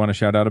some things you want to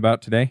shout out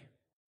about today?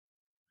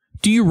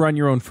 Do you run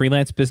your own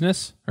freelance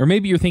business? Or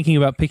maybe you're thinking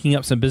about picking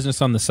up some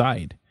business on the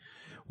side?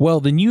 Well,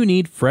 then you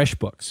need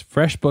FreshBooks.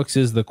 FreshBooks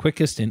is the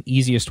quickest and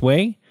easiest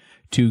way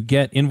to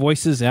get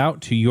invoices out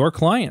to your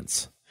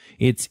clients.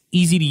 It's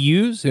easy to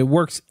use. It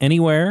works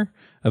anywhere,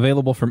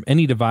 available from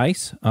any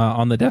device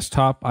on the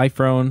desktop,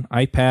 iPhone,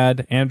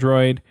 iPad,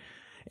 Android,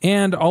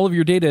 and all of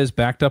your data is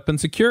backed up and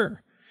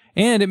secure.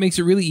 And it makes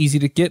it really easy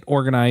to get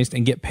organized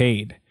and get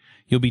paid.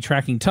 You'll be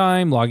tracking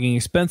time, logging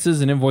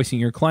expenses, and invoicing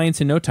your clients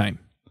in no time.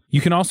 You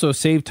can also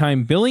save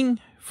time billing,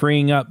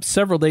 freeing up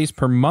several days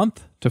per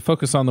month to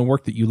focus on the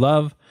work that you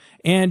love,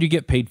 and you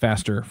get paid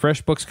faster.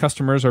 FreshBooks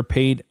customers are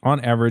paid on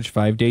average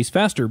 5 days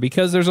faster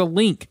because there's a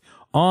link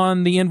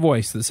on the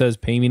invoice that says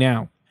 "Pay me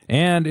now."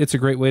 And it's a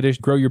great way to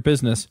grow your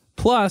business.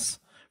 Plus,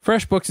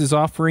 FreshBooks is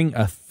offering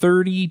a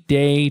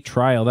 30-day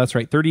trial. That's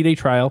right, 30-day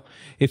trial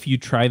if you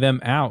try them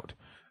out.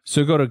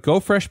 So go to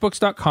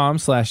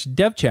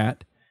gofreshbooks.com/devchat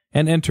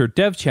and enter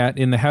devchat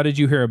in the How Did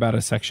You Hear About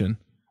Us section.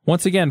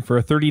 Once again, for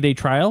a 30-day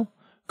trial,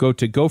 go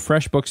to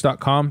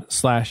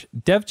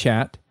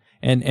gofreshbooks.com/devchat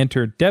and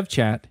enter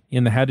devchat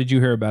in the How Did You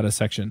Hear About Us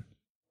section.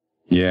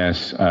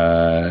 Yes.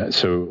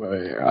 So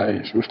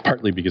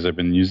partly because I've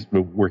been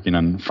working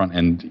on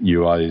front-end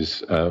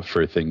UIs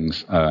for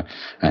things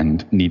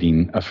and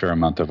needing a fair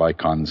amount of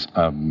icons.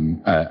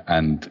 And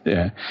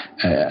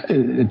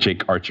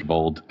Jake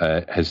Archibald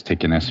has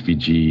taken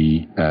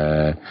SVG,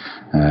 the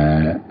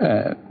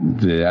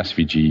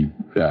SVG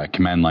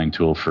command line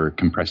tool for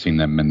compressing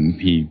them. And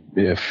he,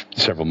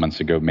 several months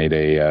ago, made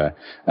a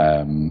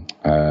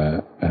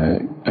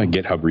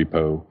GitHub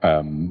repo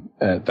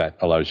that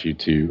allows you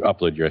to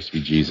upload your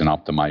SVGs and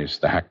optimize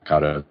the heck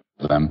out of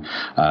them.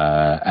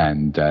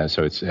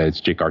 So it's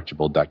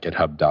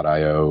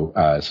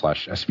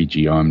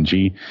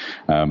jakearchibald.github.io/svgomg.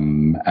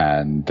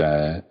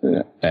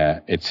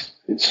 It's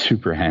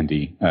super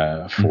handy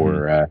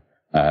for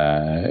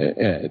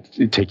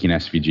taking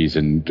SVGs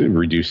and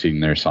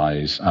reducing their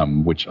size,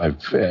 which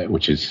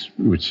is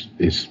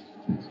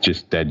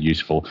just dead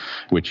useful.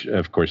 Which,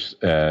 of course,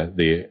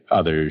 the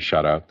other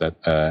shout out that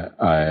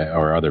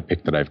or other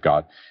pick that I've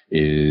got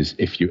is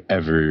if you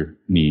ever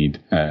need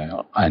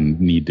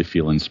to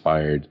feel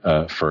inspired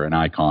for an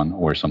icon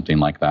or something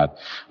like that,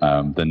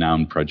 the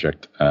Noun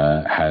project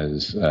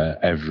has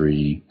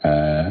every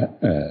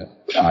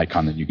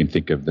icon that you can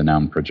think of, the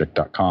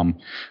nounproject.com.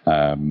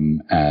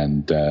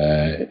 And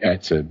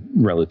it's a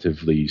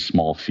relatively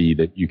small fee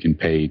that you can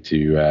pay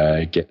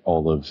to get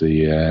all of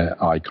the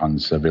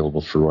icons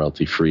available for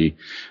royalty free.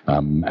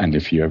 And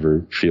if you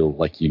ever feel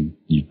like you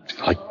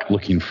like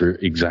looking for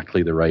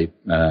exactly the right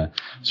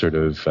sort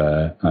of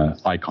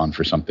icon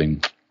for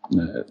something,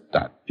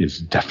 that is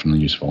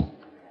definitely useful.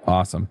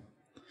 Awesome.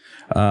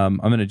 I'm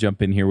going to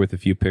jump in here with a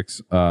few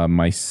picks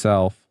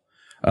myself.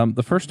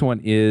 The first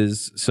one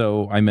is,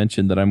 so I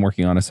mentioned that I'm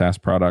working on a SaaS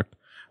product.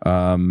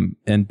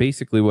 And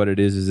basically what it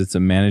is it's a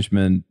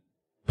management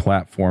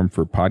platform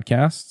for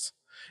podcasts.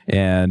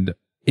 And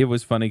it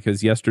was funny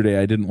because yesterday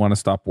I didn't want to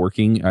stop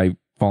working. I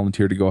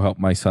volunteered to go help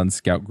my son's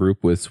scout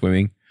group with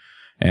swimming.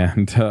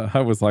 And I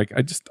was like,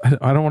 I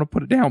don't want to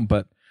put it down.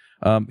 But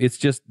it's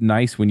just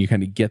nice when you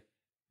kind of get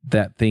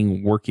that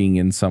thing working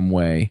in some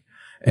way.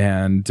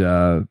 And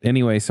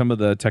anyway, some of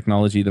the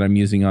technology that I'm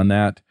using on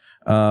that,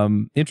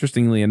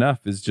 interestingly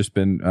enough, has just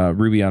been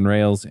Ruby on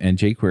Rails and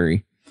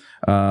jQuery.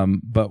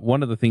 But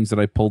one of the things that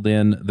I pulled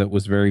in that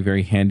was very,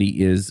 very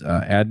handy is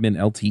admin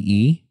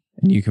LTE.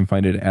 And you can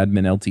find it at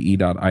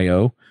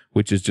adminlte.io,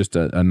 which is just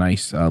a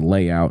nice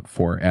layout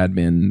for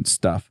admin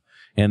stuff.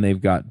 And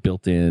they've got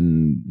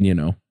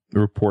built-in,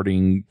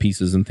 reporting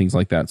pieces and things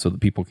like that so that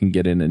people can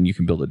get in and you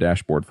can build a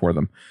dashboard for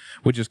them,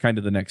 which is kind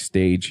of the next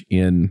stage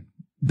in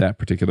that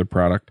particular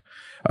product.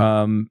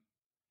 I'm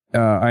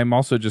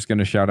also just going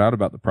to shout out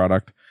about the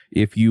product.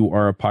 If you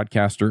are a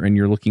podcaster and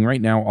you're looking right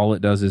now, all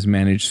it does is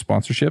manage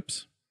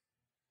sponsorships.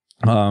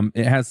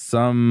 It has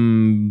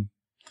some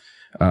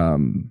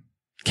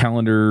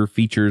calendar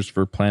features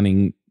for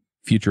planning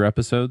future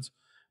episodes,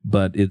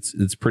 but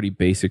it's pretty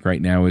basic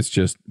right now. It's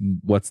just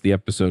what's the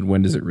episode,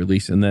 when does it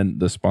release, and then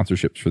the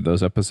sponsorships for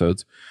those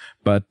episodes.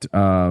 But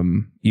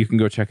you can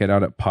go check it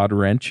out at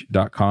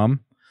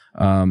podwrench.com.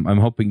 I'm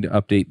hoping to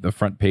update the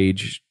front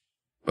page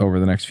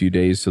over the next few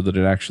days so that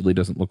it actually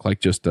doesn't look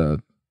like just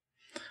a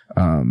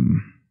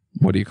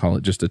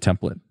just a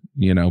template,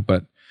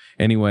 but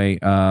anyway,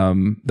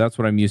 that's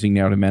what I'm using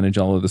now to manage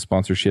all of the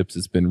sponsorships.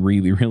 It's been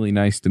really, really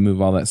nice to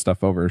move all that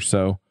stuff over.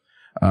 So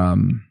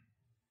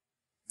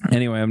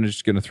anyway, I'm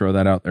just going to throw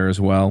that out there as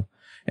well.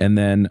 And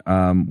then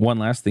one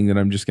last thing that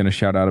I'm just going to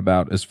shout out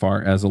about as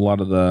far as a lot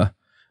of the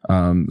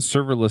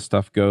serverless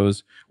stuff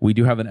goes, we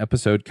do have an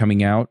episode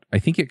coming out. I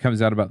think it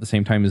comes out about the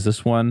same time as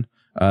this one.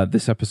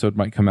 This episode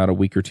might come out a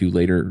week or two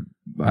later.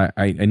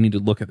 I need to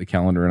look at the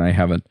calendar and I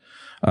haven't.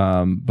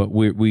 But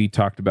we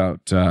talked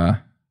about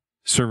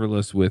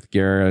serverless with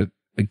Gareth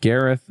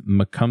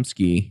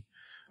McCumsky.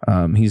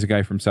 He's a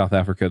guy from South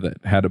Africa that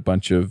had a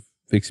bunch of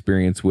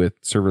experience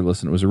with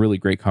serverless, and it was a really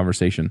great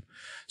conversation.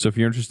 So if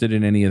you're interested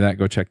in any of that,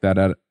 go check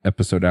that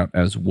episode out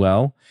as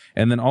well.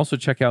 And then also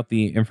check out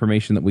the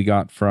information that we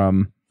got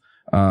from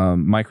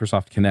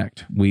Microsoft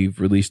Connect. We've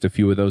released a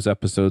few of those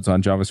episodes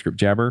on JavaScript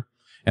Jabber,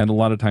 and a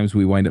lot of times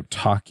we wind up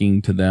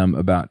talking to them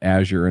about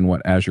Azure and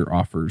what Azure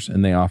offers,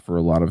 and they offer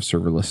a lot of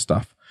serverless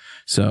stuff.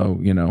 So,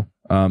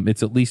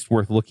 it's at least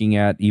worth looking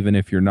at, even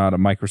if you're not a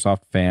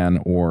Microsoft fan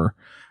or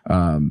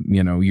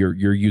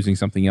you're using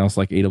something else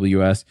like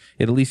AWS.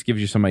 It at least gives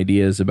you some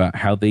ideas about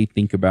how they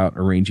think about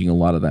arranging a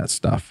lot of that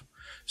stuff.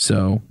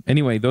 So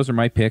anyway, those are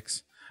my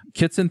picks.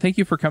 Kitson, thank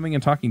you for coming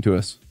and talking to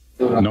us.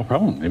 No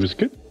problem. It was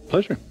good.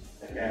 Pleasure.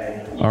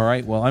 All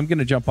right. Well, I'm going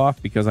to jump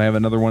off because I have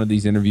another one of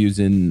these interviews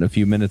in a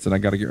few minutes and I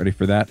got to get ready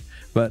for that.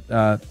 But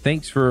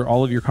thanks for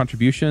all of your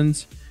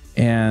contributions,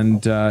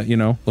 and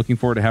looking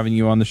forward to having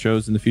you on the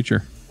shows in the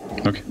future.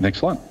 Okay.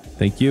 Thanks a lot.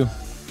 Thank you.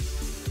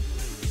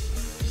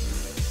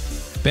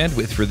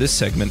 Bandwidth for this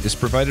segment is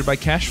provided by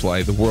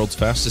CacheFly, the world's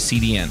fastest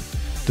CDN.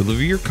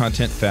 Deliver your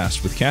content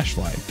fast with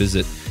CacheFly.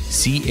 Visit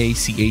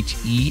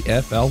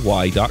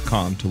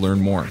CACHEFLY.com to learn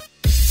more.